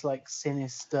being this like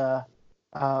sinister,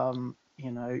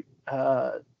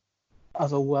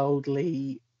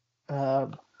 otherworldly.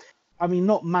 I mean,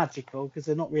 not magical because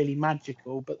they're not really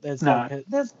magical, but there's like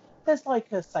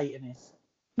a Satanist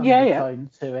undertone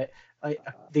to it, like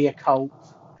the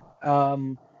occult,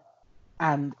 and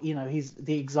he's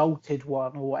the exalted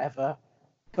one or whatever.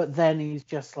 But then he's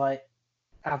just like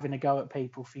having a go at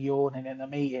people for yawning in a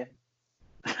meeting.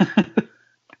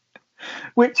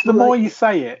 Which the Well, more like, you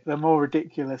say it, the more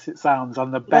ridiculous it sounds,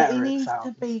 and the like better it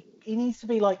sounds. he needs to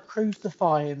be like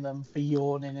crucifying them for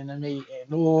yawning in a meeting,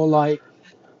 or like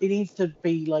he needs to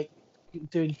be like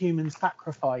doing human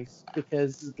sacrifice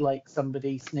because like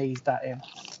somebody sneezed at him.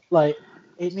 Like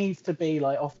it needs to be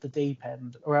like off the deep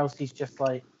end, or else he's just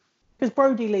like, because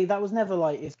Brody Lee, that was never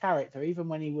like his character, even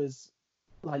when he was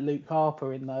like Luke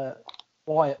Harper in the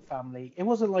Wyatt family. It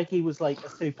wasn't like he was like a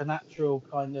supernatural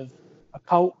kind of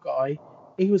occult guy.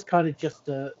 He was kind of just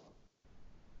a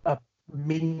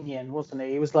minion, wasn't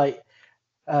he? He was like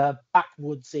a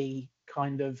backwoodsy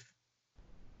kind of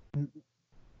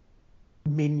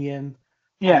minion.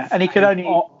 Yeah, and he could only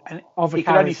of a he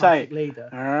could only say leader.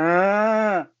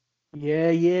 "Ah."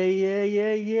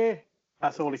 Yeah.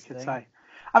 That's all he could say.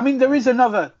 I mean, there is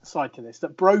another side to this,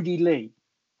 that Brody Lee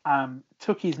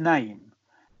took his name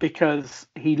because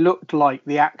he looked like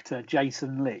the actor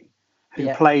Jason Lee,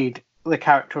 who played the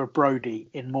character of Brody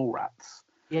in Mallrats.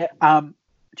 Yeah.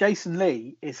 Jason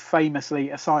Lee is famously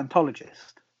a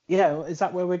Scientologist. Yeah, is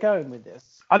that where we're going with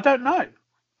this? I don't know.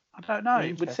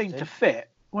 It would seem to fit,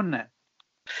 wouldn't it?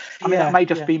 I mean, Yeah, that may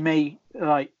just be me,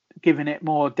 like, giving it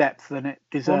more depth than it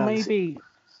deserves. Well,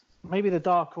 maybe the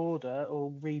Dark Order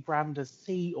will rebrand as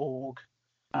Sea Org.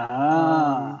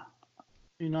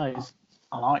 Who knows?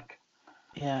 I like.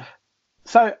 Yeah.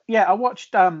 So yeah, I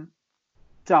watched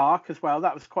Dark as well.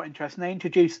 That was quite interesting. They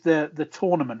introduced the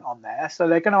tournament on there, so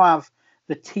they're going to have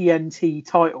the TNT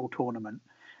title tournament.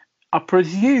 I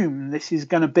presume this is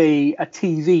going to be a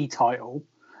TV title,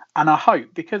 and I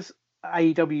hope, because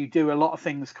AEW do a lot of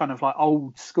things kind of like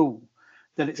old school,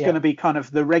 that it's going to be kind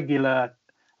of the regular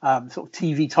sort of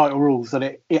TV title rules, that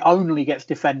it only gets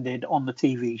defended on the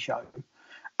TV show,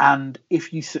 and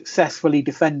if you successfully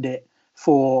defend it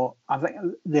for, I think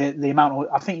the amount,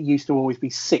 I think it used to always be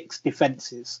 6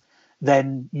 defenses,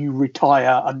 then you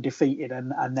retire undefeated,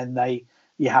 and then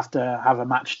you have to have a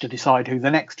match to decide who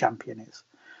the next champion is.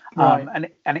 Right.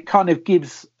 And it kind of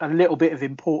gives a little bit of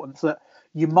importance that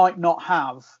you might not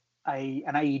have an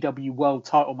AEW world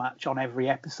title match on every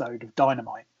episode of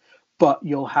Dynamite, but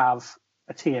you'll have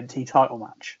a TNT title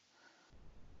match.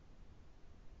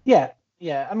 Yeah.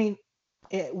 I mean,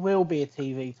 it will be a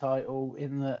TV title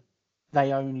in that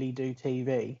they only do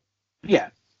TV.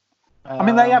 Yeah. I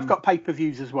mean, they have got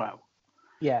pay-per-views as well.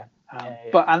 Yeah.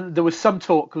 But there was some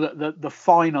talk that the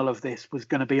final of this was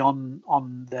going to be on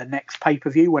the next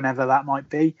pay-per-view, whenever that might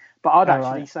be. But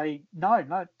I'd say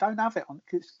no, don't have it on,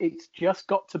 because it's just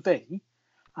got to be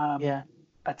a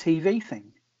TV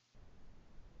thing.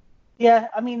 Yeah,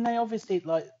 I mean, they obviously,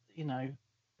 like, you know,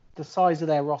 the size of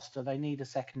their roster, they need a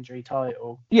secondary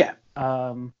title. Yeah.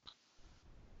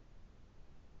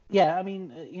 Yeah, I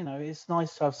mean, you know, it's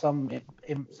nice to have some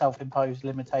self-imposed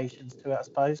limitations to it, I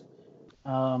suppose.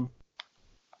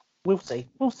 We'll see.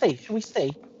 Shall we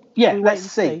see? Yeah, let's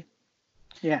see.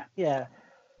 Yeah.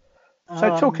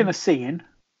 So talking of seeing.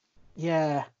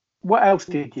 Yeah. What else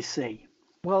did you see?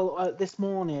 Well, this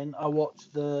morning I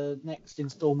watched the next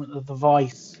instalment of the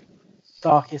Vice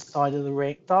Darkest Side of the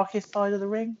Ring. Darkest Side of the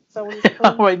Ring? Is that what it's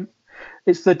called? I mean,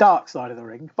 it's the dark side of the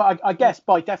ring. But I guess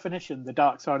by definition, the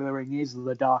dark side of the ring is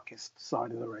the darkest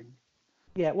side of the ring.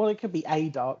 Yeah, well, it could be a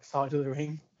dark side of the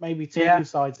ring. Maybe two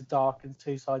sides are dark and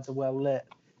 2 sides are well lit.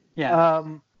 Yeah.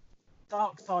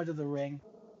 Dark Side of the Ring,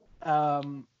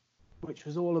 which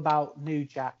was all about New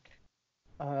Jack,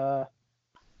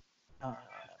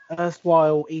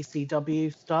 erstwhile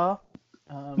ECW star.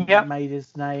 Made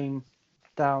his name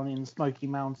down in Smoky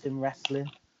Mountain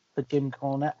Wrestling for Jim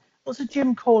Cornette. There's a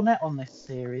Jim Cornette on this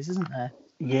series, isn't there?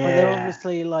 Yeah. But they're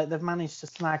obviously, like, they've managed to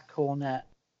snag Cornette,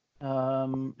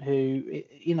 who,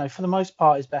 you know, for the most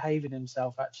part is behaving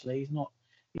himself. Actually, he's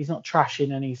not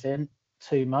trashing anything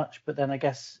too much, but then I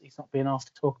guess he's not being asked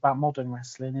to talk about modern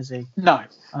wrestling, is he? No.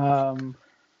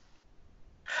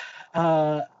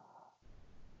 I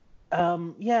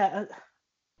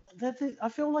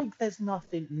feel like there's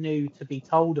nothing new to be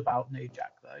told about New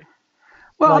Jack, though.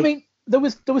 Well, I mean, there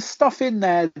was stuff in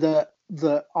there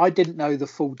that I didn't know the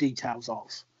full details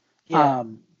of. Yeah.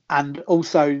 And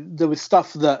also there was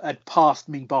stuff that had passed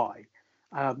me by.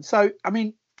 So, I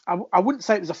mean, I wouldn't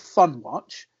say it was a fun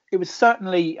watch. It was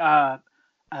certainly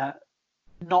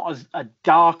not as a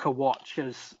darker watch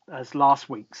as last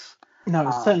week's. No,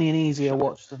 it's certainly an easier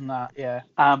watch than that, yeah.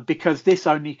 Because this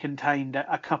only contained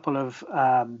a couple of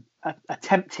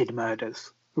attempted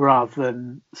murders rather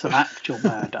than some actual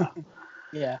murder.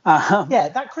 Yeah.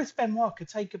 That Chris Benoit could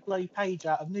take a bloody page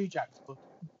out of New Jack's book,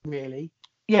 really.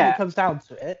 Yeah. When it comes down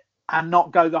to it. And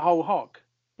not go the whole hog.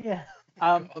 Yeah.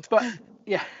 But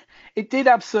yeah, it did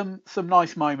have some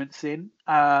nice moments in.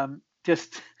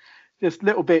 Just just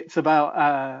little bits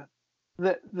about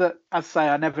that as I say,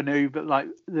 I never knew, but like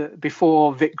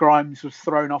before Vic Grimes was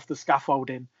thrown off the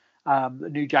scaffolding,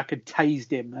 New Jack had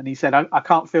tased him, and he said, I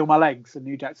can't feel my legs, and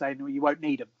New Jack saying, well, you won't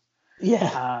need them.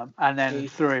 Yeah. And then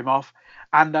threw him off.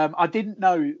 And I didn't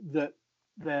know that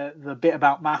the bit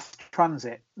about mass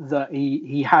transit, that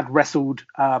he had wrestled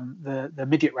the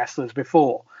midget wrestlers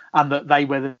before, and that they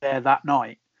were there that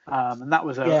night. And that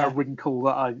was a wrinkle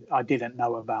that I didn't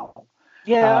know about.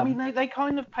 Yeah, I mean, they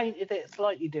kind of painted it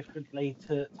slightly differently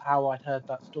to how I'd heard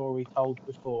that story told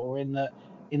before, in that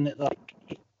like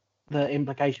the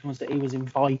implication was that he was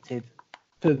invited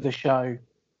to the show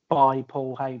by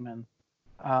Paul Heyman,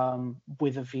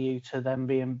 with a view to them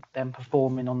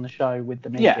performing on the show with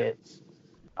the midgets.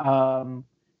 I'd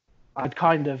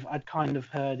kind of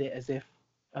heard it as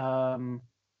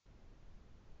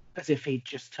if he'd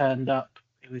just turned up.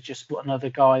 It was just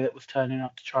another guy that was turning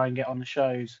up to try and get on the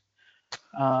shows.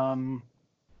 So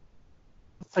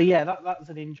yeah, that's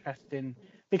an interesting,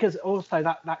 because also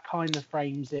that kind of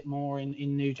frames it more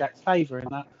in New Jack's favour in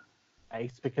that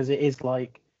case, because it is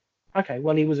like, okay,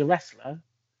 well, he was a wrestler,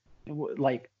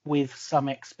 like with some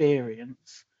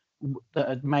experience, that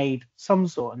had made some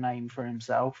sort of name for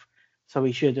himself, so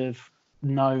he should have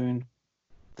known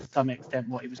to some extent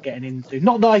what he was getting into.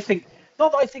 Not that I think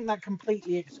that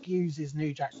completely excuses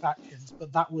New Jack's actions,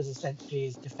 but that was essentially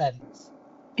his defence.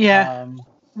 Yeah.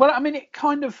 Well, I mean, it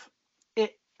kind of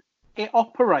it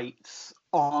operates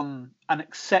on an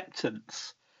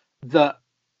acceptance that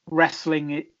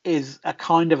wrestling is a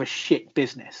kind of a shit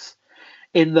business,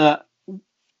 in that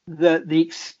the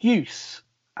excuse,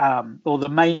 or the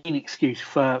main excuse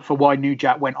for why New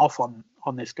Jack went off on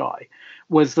this guy,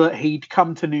 was that he'd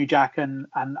come to New Jack and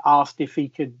asked if he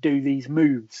could do these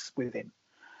moves with him,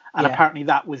 and apparently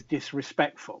that was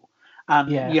disrespectful.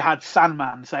 And you had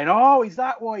Sandman saying, "Oh, is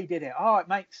that why he did it? Oh, it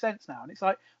makes sense now." And it's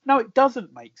like, no, it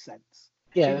doesn't make sense.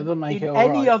 Yeah, it doesn't make it all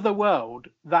any right. other world,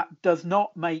 that does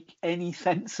not make any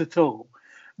sense at all.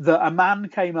 That a man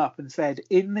came up and said,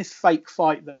 in this fake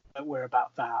fight that we're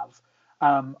about to have,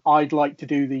 I'd like to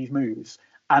do these moves.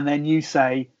 And then you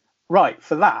say, right,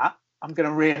 for that, I'm going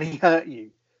to really hurt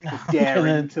you for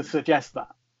daring to suggest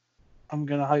that. I'm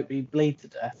going to hope you bleed to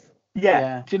death.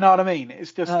 Yeah. Do you know what I mean?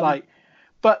 It's just like,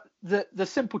 but the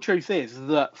simple truth is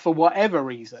that for whatever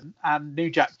reason, and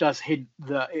New Jack does hint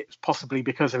that it's possibly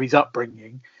because of his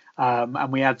upbringing,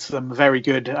 and we had some very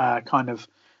good kind of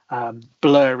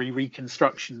blurry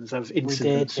reconstructions of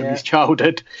incidents from his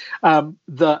childhood,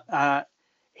 that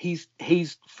he's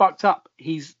fucked up.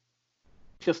 He's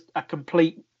just a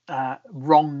complete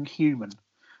wrong human,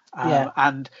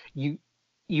 and you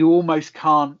almost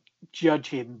can't judge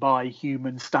him by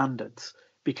human standards,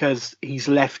 because he's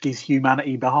left his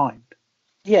humanity behind.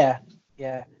 Yeah.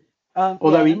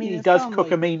 Although he does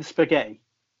cook a mean spaghetti.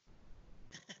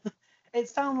 It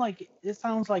sounds like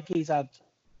he's had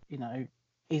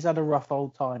a rough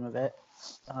old time of it.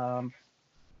 I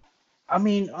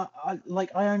mean, I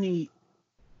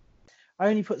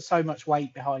only put so much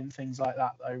weight behind things like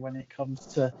that, though, when it comes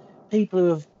to people who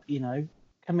have,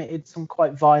 committed some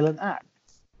quite violent acts.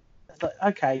 It's like,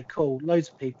 okay, cool. Loads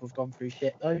of people have gone through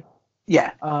shit, though.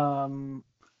 Yeah.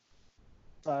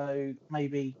 So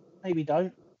maybe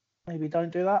don't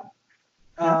do that.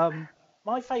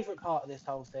 My favourite part of this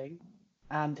whole thing,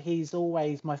 and he's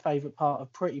always my favourite part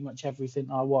of pretty much everything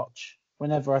I watch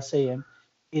whenever I see him,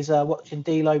 is watching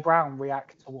D'Lo Brown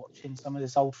react to watching some of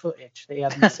this old footage that he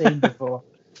hadn't seen before.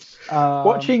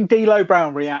 Watching D'Lo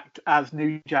Brown react as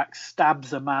New Jack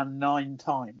stabs a man 9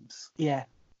 times.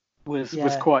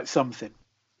 Was quite something.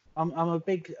 I'm a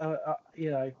big, I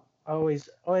always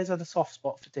had a soft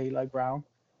spot for D'Lo Brown,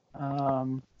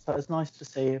 so it's nice to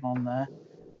see him on there.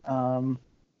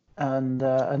 And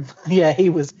yeah, he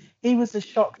was as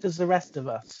shocked as the rest of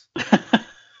us.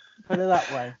 Put it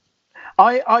that way.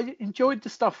 I enjoyed the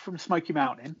stuff from Smoky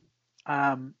Mountain.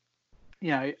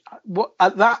 What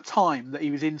at that time that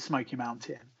he was in Smoky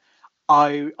Mountain,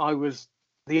 I was,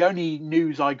 the only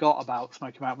news I got about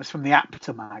Smoky Mountain was from the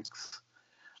Apter mags.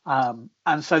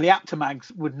 And so the Apter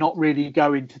mags would not really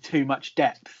go into too much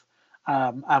depth,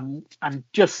 and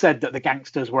just said that the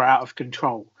gangsters were out of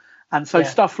control. And so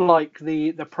stuff like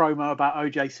the promo about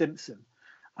OJ Simpson,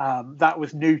 that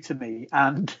was new to me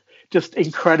and just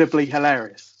incredibly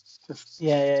hilarious.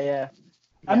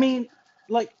 I mean,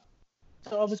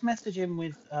 so I was messaging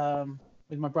with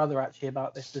my brother actually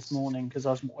about this morning, because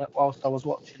whilst I was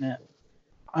watching it,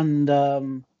 and I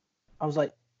was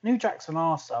like, New Jack's an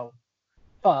arsehole,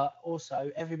 but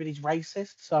also everybody's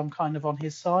racist, so I'm kind of on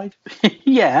his side.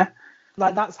 Yeah.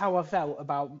 Like, that's how I felt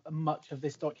about much of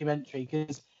this documentary,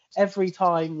 because every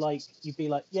time, like, you'd be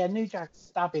like, yeah, New Jack's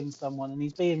stabbing someone and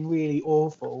he's being really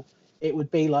awful, it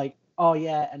would be like, oh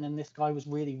yeah, and then this guy was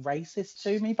really racist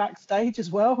to me backstage as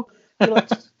well. You're like,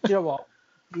 do you know what?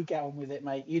 You get on with it,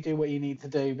 mate. You do what you need to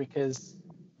do because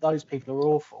those people are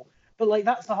awful. But like,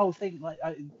 that's the whole thing. Like,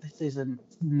 this isn't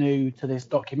new to this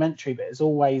documentary, but it's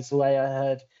always the way I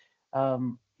heard,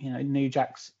 New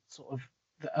Jack's sort of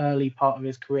the early part of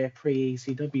his career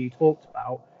pre-ECW talked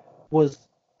about was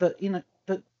that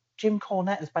that Jim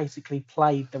Cornette has basically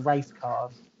played the race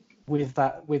card with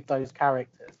those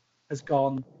characters. Has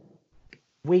gone,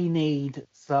 we need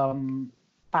some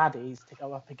baddies to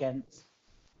go up against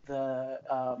the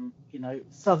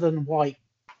southern white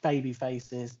baby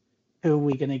faces. Who are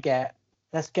we going to get?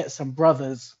 Let's get some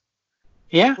brothers.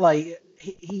 Yeah. Like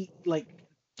he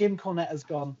Jim Cornette has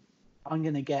gone, I'm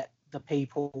going to get the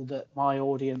people that my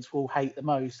audience will hate the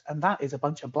most, and that is a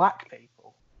bunch of black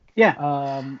people. Yeah.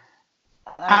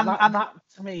 And that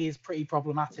to me is pretty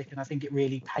problematic, and I think it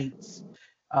really paints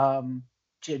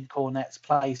Jim Cornette's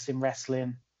place in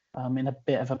wrestling in a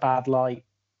bit of a bad light,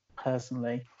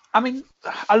 personally. I mean,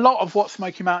 a lot of what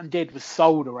Smoky Mountain did was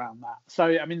sold around that. So,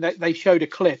 I mean, they showed a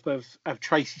clip of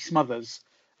Tracy Smothers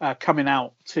coming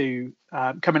out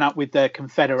with their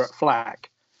Confederate flag.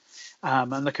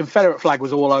 And the Confederate flag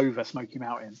was all over Smoky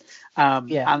Mountain.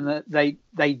 And they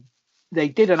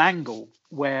did an angle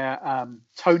where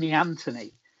Tony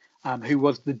Anthony, who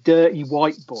was the Dirty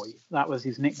White Boy, that was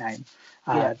his nickname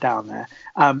down there,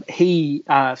 he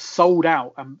sold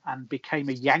out and became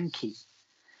a Yankee.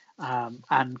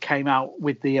 And came out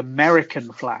with the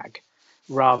American flag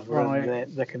rather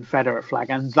than the Confederate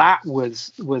flag, and that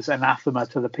was anathema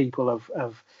to the people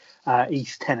of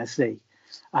East Tennessee.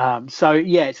 So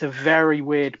yeah, it's a very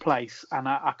weird place, and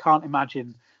I can't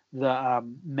imagine that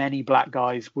many black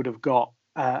guys would have got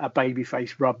a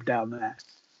babyface rub down there.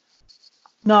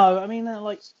 No, I mean,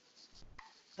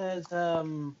 there's a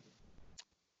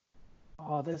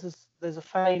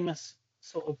famous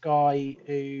sort of guy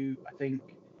who I think,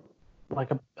 like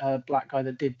a black guy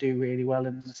that did do really well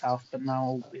in the South, but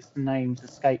now his name's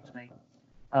escaped me.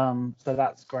 So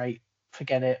that's great.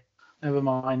 Forget it. Never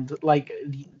mind. Like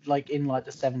in the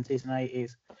 70s and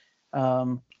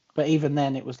 80s. But even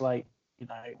then, it was like,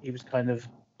 he was kind of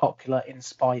popular in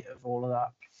spite of all of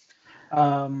that.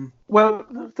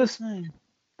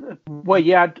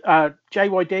 You had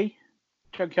JYD,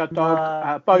 Junkyard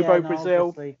Dog, Bobo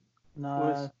Brazil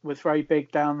was very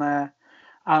big down there.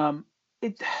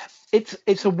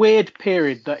 It's a weird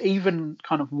period that even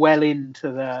kind of well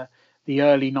into the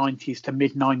early 90s to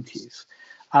mid 90s,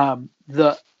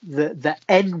 the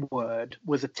N word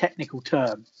was a technical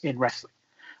term in wrestling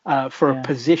for a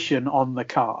position on the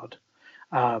card,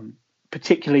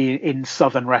 particularly in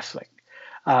Southern wrestling.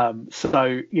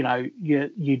 So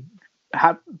you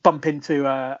bump into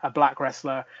a black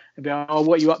wrestler and be like, oh,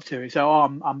 what are you up to? So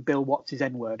I'm Bill Watts'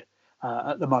 N word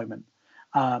at the moment.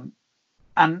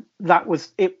 And that was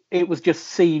it. It was just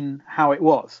seen how it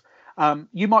was.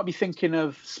 You might be thinking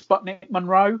of Sputnik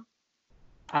Monroe,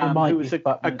 who was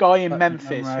a guy in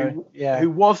Memphis who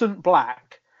wasn't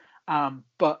black,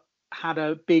 but had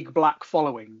a big black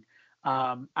following,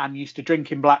 and used to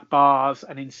drink in black bars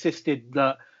and insisted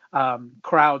that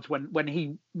crowds, when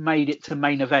he made it to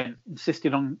main event,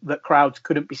 insisted on that crowds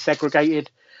couldn't be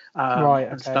segregated.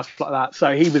 And stuff like that.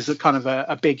 So he was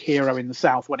a big hero in the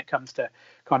South when it comes to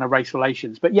kind of race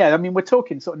relations. But yeah, I mean, we're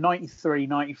talking sort of 93,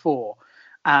 94,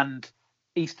 and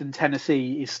Eastern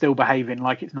Tennessee is still behaving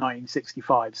like it's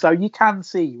 1965. So you can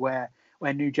see where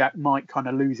New Jack might kind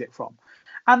of lose it from.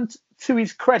 And to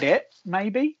his credit,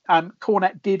 maybe,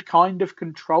 Cornette did kind of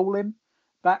control him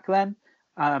back then,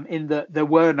 in that there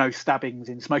were no stabbings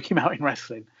in Smoky Mountain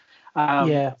Wrestling.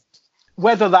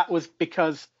 Whether that was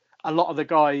because a lot of the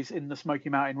guys in the Smoky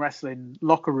Mountain Wrestling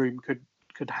locker room could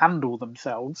handle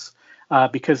themselves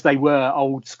because they were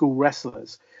old school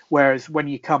wrestlers. Whereas when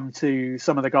you come to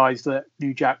some of the guys that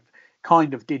New Jack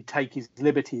kind of did take his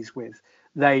liberties with,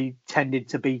 they tended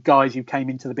to be guys who came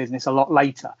into the business a lot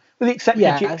later, with the exception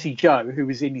of Gypsy Joe, who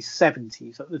was in his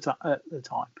 70s at the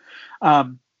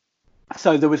time.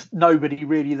 So there was nobody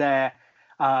really there,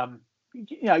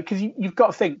 because you've got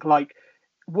to think, like,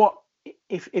 what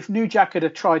if New Jack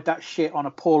had tried that shit on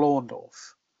a Paul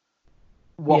Orndorff,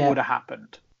 what would have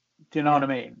happened? Do you know what I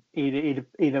mean? He'd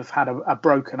have had a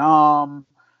broken arm,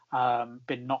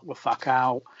 been knocked the fuck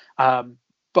out.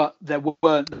 But there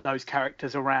weren't those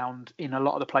characters around in a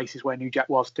lot of the places where New Jack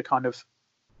was to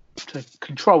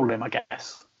control him, I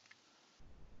guess.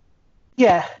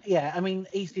 Yeah. I mean,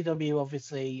 ECW,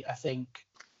 obviously, I think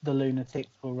the Lunatics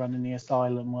were running the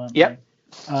asylum, weren't they?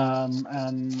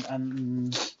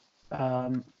 And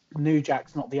New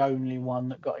Jack's not the only one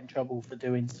that got in trouble for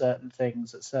doing certain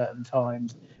things at certain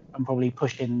times and probably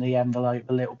pushing the envelope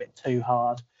a little bit too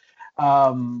hard.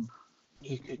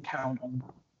 You could count on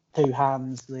two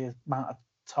hands the amount of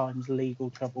times legal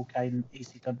trouble came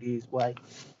ECW's way.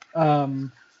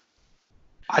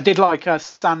 I did like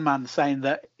Stanman saying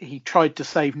that he tried to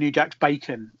save New Jack's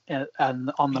bacon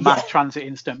and on the mass transit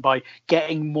incident by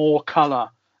getting more colour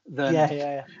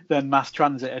than mass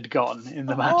transit had gotten in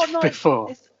the match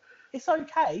before. It's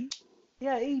okay.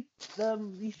 Yeah, you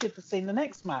should have seen the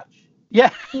next match. Yeah.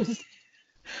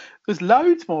 There's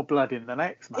loads more blood in the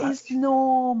next match. It's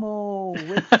normal.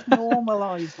 We're just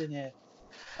normalising it.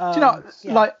 Do you know,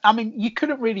 like, I mean, you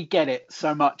couldn't really get it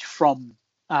so much from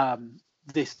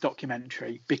this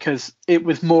documentary because it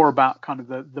was more about kind of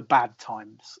the bad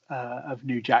times of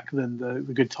New Jack than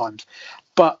the good times.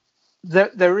 But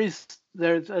there's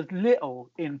as little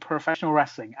in professional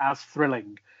wrestling as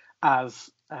thrilling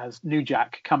as New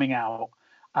Jack coming out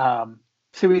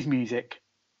to his music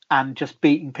and just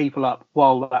beating people up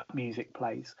while that music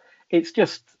plays. It's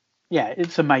just,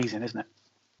 it's amazing, isn't it?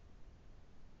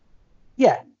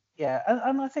 Yeah.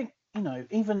 And I think, you know,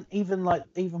 even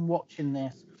watching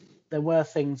this, there were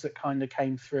things that kind of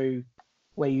came through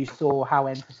where you saw how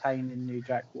entertaining New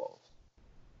Jack was.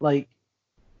 Like,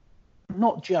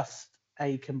 not just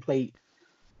a complete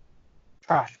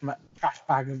trash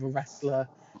bag of a wrestler,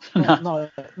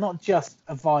 not just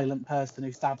a violent person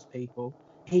who stabs people.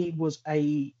 He was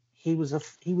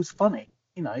funny,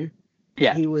 you know.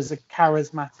 Yeah. He was a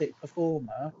charismatic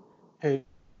performer who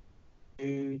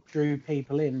drew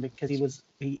people in because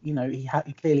he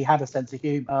clearly had a sense of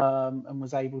humor and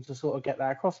was able to sort of get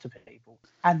that across to people.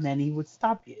 And then he would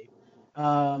stab you.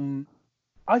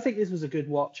 I think this was a good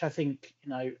watch. I think, you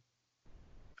know,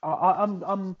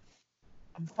 I'm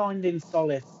finding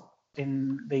solace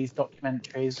in these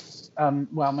documentaries.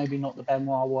 Well, maybe not the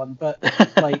Benoit one, but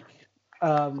like,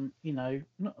 you know,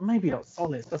 maybe not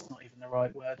solace. That's not even the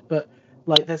right word. But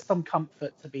like, there's some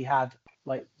comfort to be had,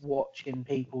 like watching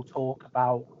people talk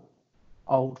about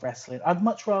old wrestling. I'd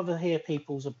much rather hear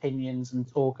people's opinions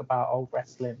and talk about old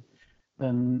wrestling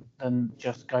than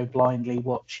just go blindly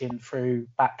watching through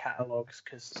back catalogues,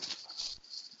 because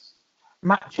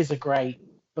matches are great,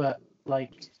 but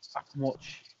like, I can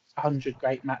watch 100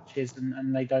 great matches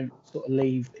and they don't sort of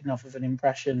leave enough of an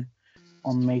impression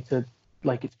on me to,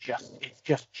 like, it's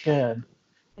just churn.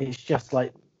 It's just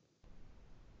like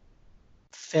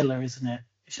filler, isn't it?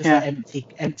 It's just like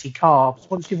empty carbs.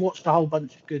 Once you've watched a whole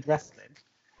bunch of good wrestling,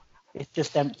 it's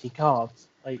just empty carbs.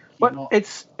 Like,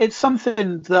 it's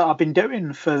something that I've been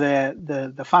doing for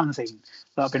the fanzine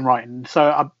that I've been writing.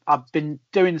 So I've been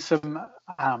doing some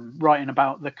writing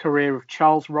about the career of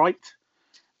Charles Wright,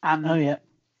 and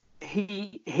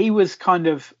he was kind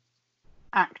of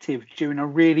active during a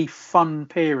really fun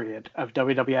period of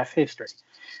WWF history,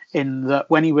 in that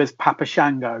when he was Papa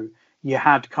Shango, you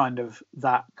had kind of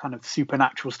that kind of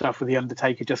supernatural stuff with the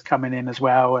Undertaker just coming in as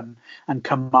well, and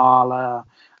Kamala.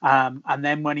 And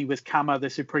then when he was Kama,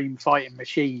 the Supreme Fighting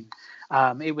Machine,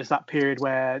 it was that period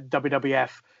where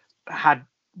WWF had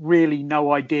really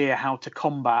no idea how to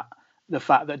combat the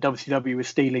fact that WCW was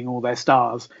stealing all their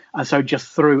stars, and so just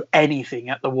threw anything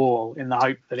at the wall in the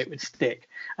hope that it would stick.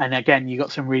 And again, you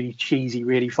got some really cheesy,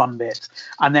 really fun bits.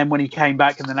 And then when he came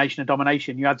back in the Nation of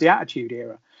Domination, you had the Attitude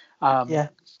Era.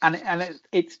 And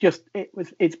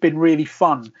it's been really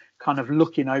fun kind of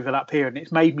looking over that period, and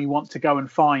it's made me want to go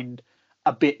and find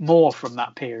a bit more from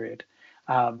that period,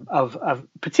 of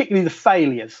particularly the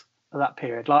failures of that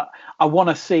period. Like, I want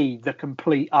to see the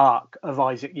complete arc of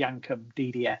Isaac Yankem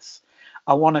DDS.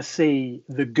 I want to see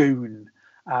the Goon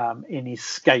in his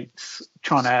skates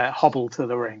trying to hobble to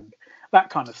the ring, that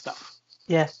kind of stuff.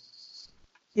 Yeah.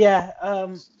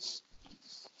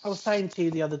 I was saying to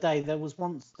you the other day, there was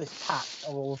once this pack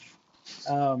of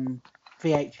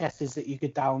VHSs that you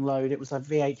could download. It was a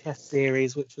VHS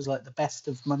series, which was like the best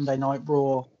of Monday Night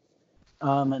Raw.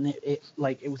 And it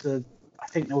was I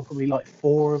think there were probably like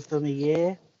 4 of them a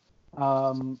year.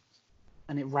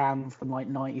 And it ran from like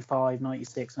 95,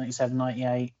 96, 97,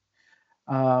 98.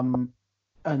 And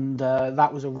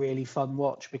that was a really fun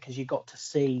watch because you got to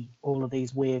see all of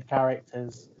these weird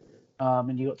characters.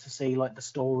 And you got to see like the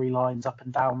storylines up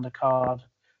and down the card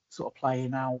sort of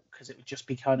playing out, because it would just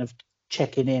be kind of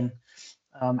checking in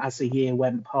as the year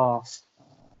went past.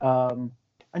 And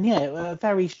a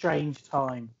very strange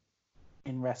time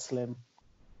in wrestling.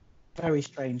 Very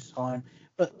strange time.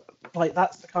 But like,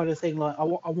 that's the kind of thing, like, I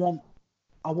want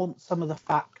some of the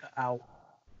fat cut out.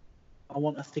 I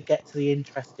want us to get to the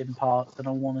interesting parts, and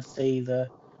I want to see the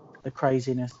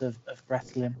craziness of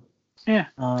wrestling. Yeah.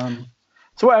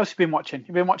 So what else have you been watching?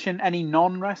 You've been watching any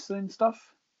non-wrestling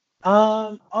stuff?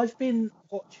 I've been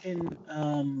watching.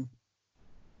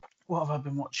 What have I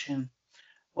been watching?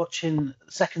 Watching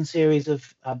the second series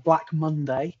of Black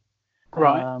Monday,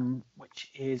 Right.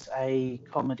 which is a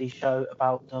comedy show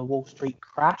about the Wall Street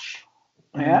crash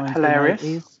in Yeah, the hilarious.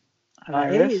 1980s.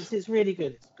 Hilarious. It's really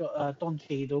good. It's got Don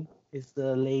Cheadle is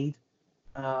the lead,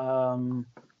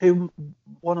 who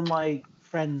one of my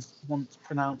friends once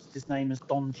pronounced his name as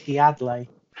Don Chiadle.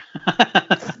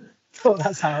 Thought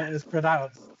that's how it was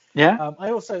pronounced. Yeah.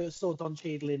 I also saw Don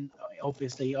Cheadle in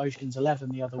obviously Ocean's 11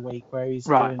 the other week, where he's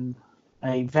Right. doing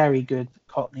a very good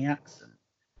Cockney accent.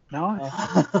 Nice.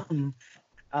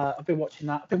 I've been watching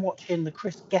that. I've been watching the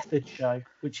Chris Gethard show,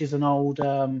 which is an old,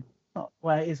 it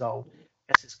is old. I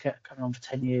guess it's coming on for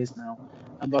 10 years now.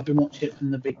 But I've been watching it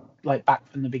from back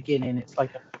from the beginning. It's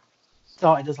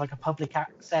started as like a public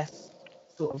access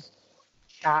sort of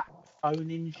chat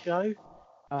phone-in show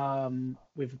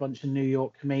with a bunch of New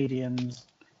York comedians.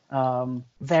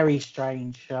 Very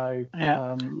strange show.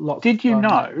 Yeah. Lots Did of you fun.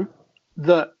 know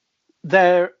that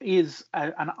there is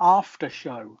an after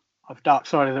show of Dark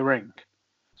Side of the Ring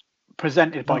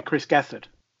presented by Chris Gethard?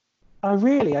 Oh,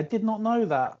 really? I did not know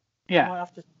that. Yeah.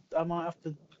 I might have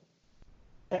to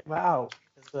check that out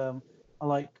because I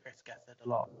like Chris Gethard a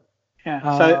lot.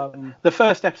 Yeah. So the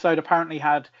first episode apparently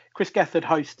had Chris Gethard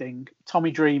hosting,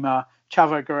 Tommy Dreamer,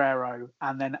 Chavo Guerrero,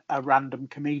 and then a random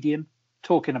comedian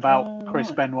talking about Chris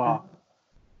Benoit.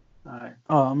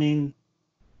 I mean,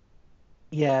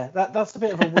 yeah, that's a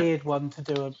bit of a weird one to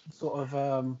do a sort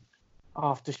of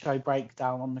after show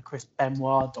breakdown on the Chris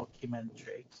Benoit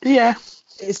documentary. Yeah.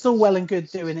 It's still well and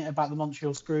good doing it about the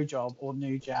Montreal Screwjob or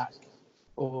New Jack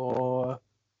or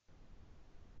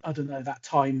I don't know, that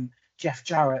time Jeff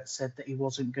Jarrett said that he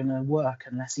wasn't going to work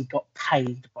unless he got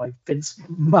paid by Vince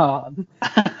McMahon,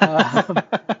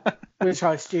 which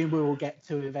I assume we will get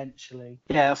to eventually.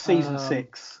 Yeah, season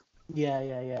 6.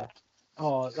 Yeah.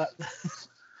 Oh, that.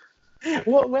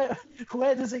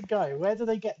 Where does it go? Where do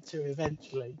they get to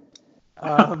eventually?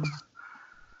 I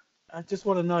just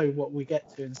want to know what we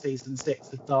get to in season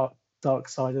 6 of Dark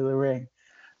Side of the Ring.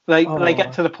 They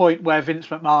get to the point where Vince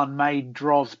McMahon made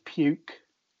Droz puke.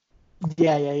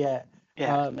 Yeah.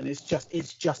 And it's just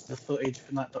the footage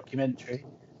from that documentary.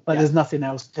 There's nothing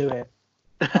else to it.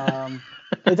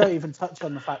 They don't even touch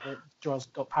on the fact that Droz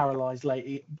got paralysed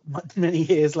many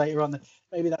years later on.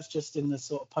 Maybe that's just in the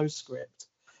sort of postscript.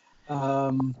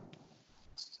 Do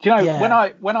you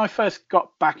know when I first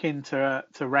got back into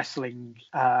wrestling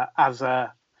I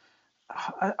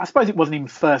suppose it wasn't even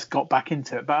first got back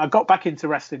into it, but I got back into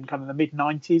wrestling kind of in the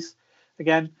mid-90s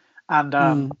again, and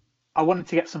I wanted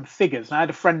to get some figures. And I had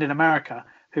a friend in America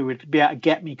who would be able to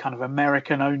get me kind of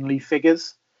American-only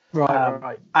figures.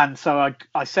 Right. And so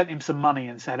I sent him some money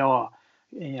and said,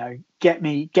 get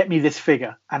me this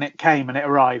figure, and it came and it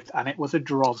arrived, and it was a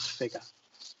Droz figure.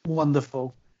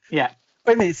 Wonderful. Yeah.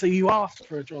 Wait a minute, so you asked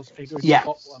for a Droz figure and you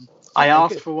got one? I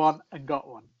asked for one and got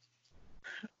one.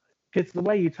 Because the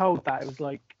way you told that,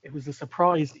 it was a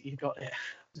surprise that you got it.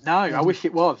 No, I wish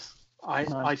it was.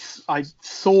 I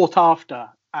sought after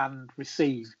and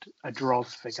received a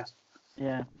Droz figure.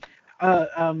 Yeah.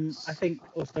 I think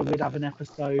also we'd have an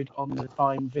episode on the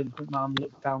time Vince McMahon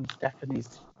looked down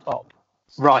Stephanie's top.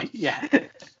 Right, yeah.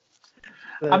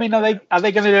 I mean, are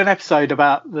they going to do an episode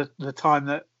about the time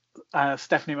that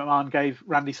Stephanie McMahon gave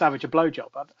Randy Savage a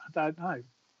blowjob? I don't know.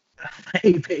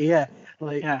 Maybe, yeah.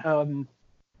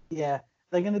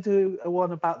 They're going to do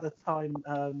one about the time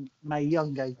Mae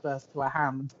Young gave birth to a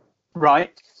hand.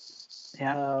 Right.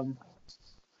 Yeah.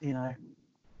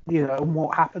 And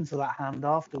what happened to that hand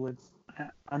afterwards.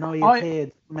 I know he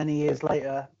appeared many years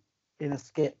later in a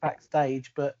skit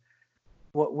backstage, but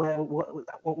what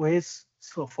were his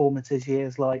sort of formative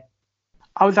years like?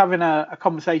 I was having a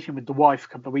conversation with the wife a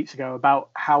couple of weeks ago about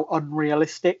how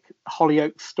unrealistic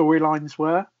Hollyoaks storylines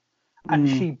were, and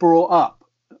she brought up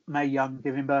Mae Young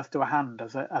giving birth to a hand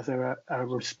as a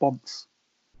response.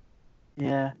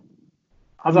 Yeah,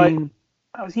 I was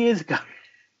that was years ago.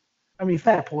 I mean,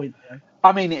 fair point though.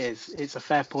 I mean, it is. It's a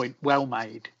fair point. Well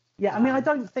made. Yeah, I mean, I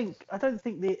don't think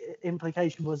the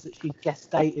implication was that she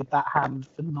gestated that hand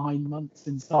for 9 months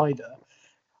inside her.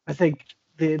 I think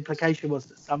the implication was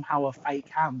that somehow a fake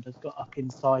hand has got up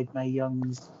inside Mae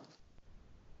Young's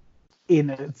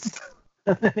innards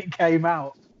and then it came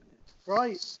out.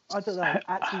 Right? I don't know.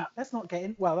 Actually, let's not get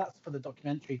in. Well, that's for the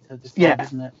documentary to decide,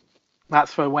 isn't it?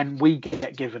 That's for when we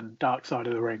get given Dark Side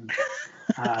of the Ring,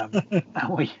 and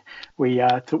we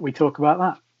talk about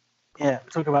that. Yeah,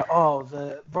 talk about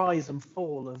the rise and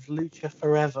fall of Lucha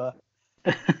Forever.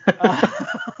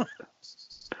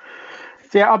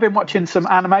 So yeah, I've been watching some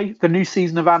anime. The new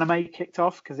season of anime kicked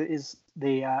off because it is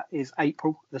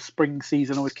April. The spring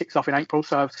season always kicks off in April.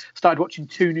 So I've started watching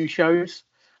 2 new shows.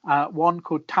 One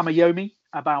called Tamayomi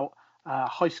about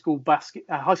high school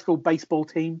baseball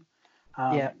team.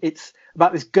 It's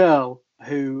about this girl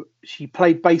who she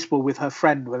played baseball with her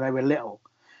friend when they were little,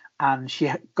 and she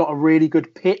got a really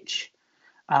good pitch.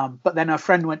 But then her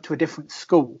friend went to a different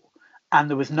school, and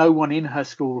there was no one in her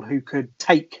school who could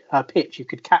take her pitch, who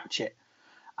could catch it.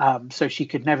 So she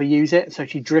could never use it. So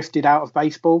she drifted out of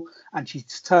baseball, and she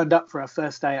turned up for her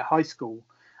first day at high school.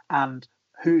 And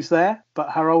who's there but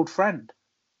her old friend?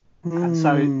 And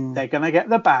so they're going to get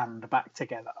the band back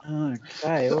together.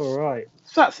 Okay, all right.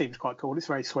 So that seems quite cool. It's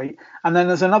very sweet. And then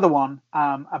there's another one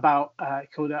about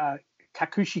called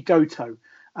Kakushi Goto,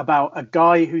 about a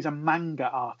guy who's a manga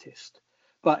artist.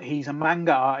 But he's a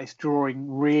manga artist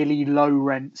drawing really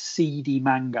low-rent, seedy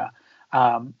manga.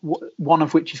 One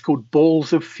of which is called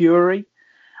Balls of Fury,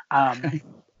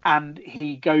 and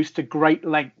he goes to great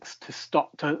lengths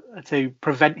to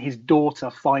prevent his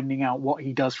daughter finding out what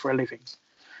he does for a living,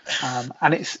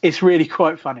 and it's really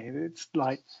quite funny. It's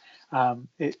like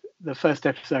the first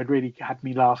episode really had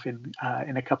me laughing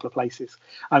in a couple of places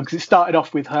because it started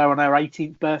off with her on her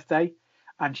 18th birthday,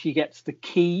 and she gets the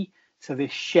key to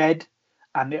this shed.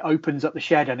 And it opens up the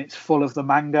shed and it's full of the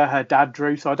manga her dad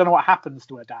drew. So I don't know what happens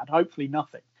to her dad. Hopefully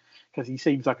nothing, because he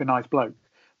seems like a nice bloke.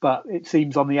 But it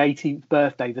seems on the 18th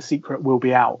birthday, the secret will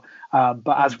be out.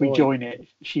 But as we join it,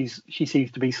 she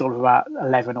seems to be sort of about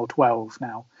 11 or 12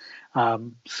 now.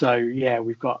 So, yeah,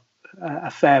 we've got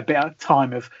a fair bit of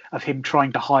time of him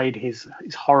trying to hide his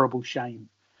horrible shame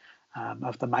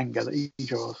of the manga that he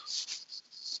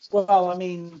draws. Well, I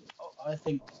mean, I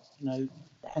think,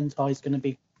 hentai is going to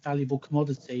be valuable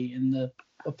commodity in the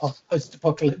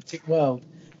post-apocalyptic world,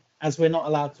 as we're not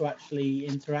allowed to actually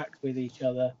interact with each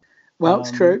other. Well, it's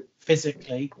true.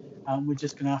 Physically, we're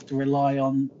just going to have to rely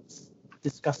on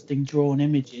disgusting drawn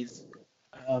images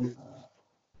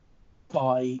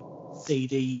by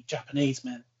seedy Japanese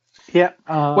men. Yeah.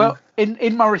 Well,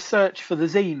 in my research for the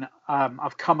zine,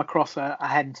 I've come across a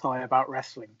hentai about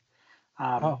wrestling,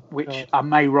 which God. I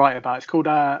may write about. It's called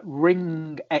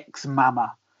Ring X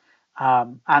Mama.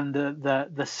 And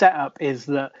the setup is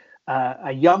that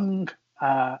a young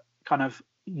kind of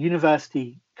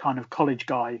university kind of college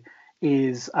guy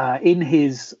is in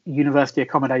his university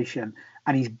accommodation,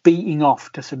 and he's beating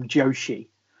off to some joshi,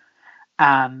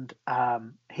 and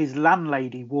his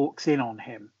landlady walks in on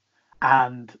him,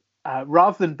 and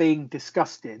rather than being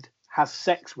disgusted, has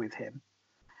sex with him.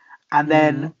 And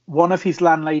then one of his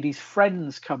landlady's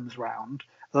friends comes round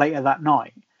later that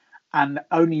night. And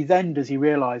only then does he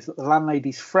realise that the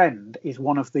landlady's friend is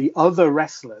one of the other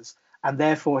wrestlers, and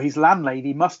therefore his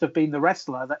landlady must have been the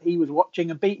wrestler that he was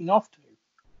watching and beating off to.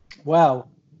 Well,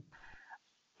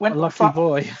 a lucky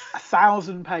boy.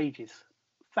 1,000 pages.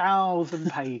 1,000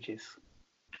 pages.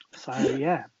 So,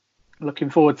 yeah, looking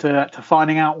forward to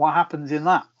finding out what happens in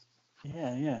that.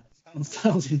 Yeah.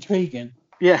 Sounds intriguing.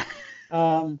 Yeah.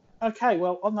 Okay,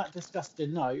 well, on that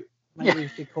disgusting note, maybe we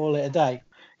should call it a day.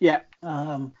 Yeah.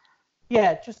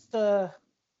 Yeah, just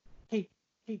keep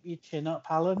your chin up,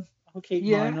 Alan. I'll keep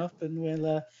mine up, and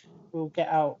we'll get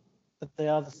out at the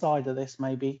other side of this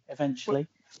maybe eventually.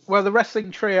 Well, the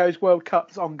Wrestling Trios World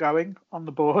Cup's ongoing on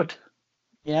the board.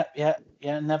 Yeah,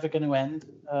 never going to end.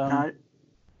 No.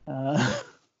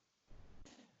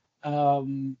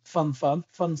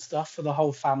 Fun stuff for the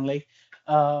whole family.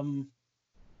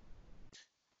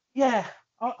 Yeah.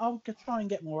 I'll try and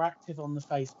get more active on the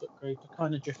Facebook group. I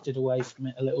kind of drifted away from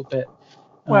it a little bit.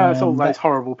 Well, it's all those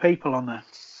horrible people on there.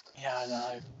 Yeah, I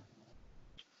know.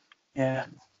 Yeah.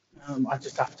 I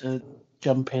just have to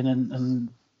jump in and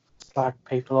slag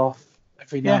people off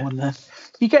every now and then.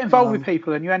 You get involved with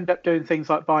people and you end up doing things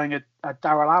like buying a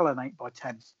Darryl Allen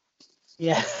 8x10.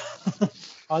 Yeah.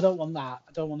 I don't want that.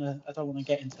 I don't want to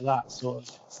get into that sort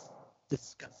of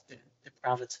disgusting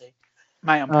depravity.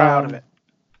 Mate, I'm proud of it.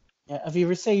 Yeah, have you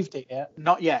received it yet?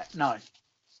 Not yet, no.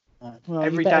 Well,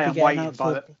 every day I'm waiting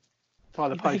by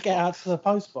the post. Get out to the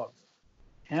post box.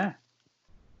 Yeah.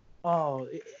 Oh,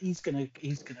 he's gonna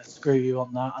screw you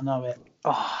on that. I know it.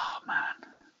 Oh man.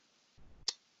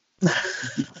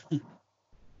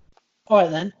 All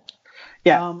right then.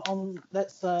 Yeah.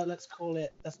 Let's call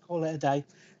it a day.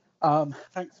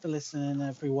 Thanks for listening,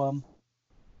 everyone.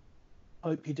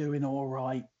 Hope you're doing all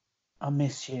right. I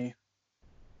miss you.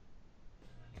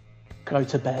 Go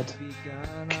to bed. We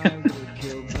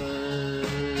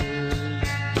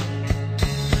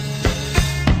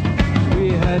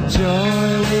had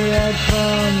joy, we had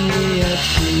fun, we had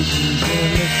seasons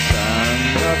in the sun,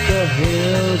 up the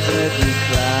hills that we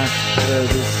climbed. were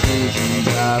the seasons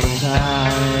out of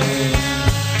time.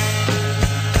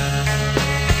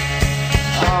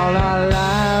 All our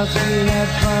lives we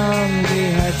had fun, we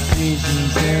had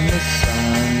seasons in the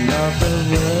sun. Nothing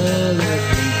really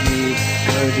complete,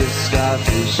 we're just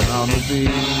starfish on the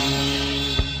beach.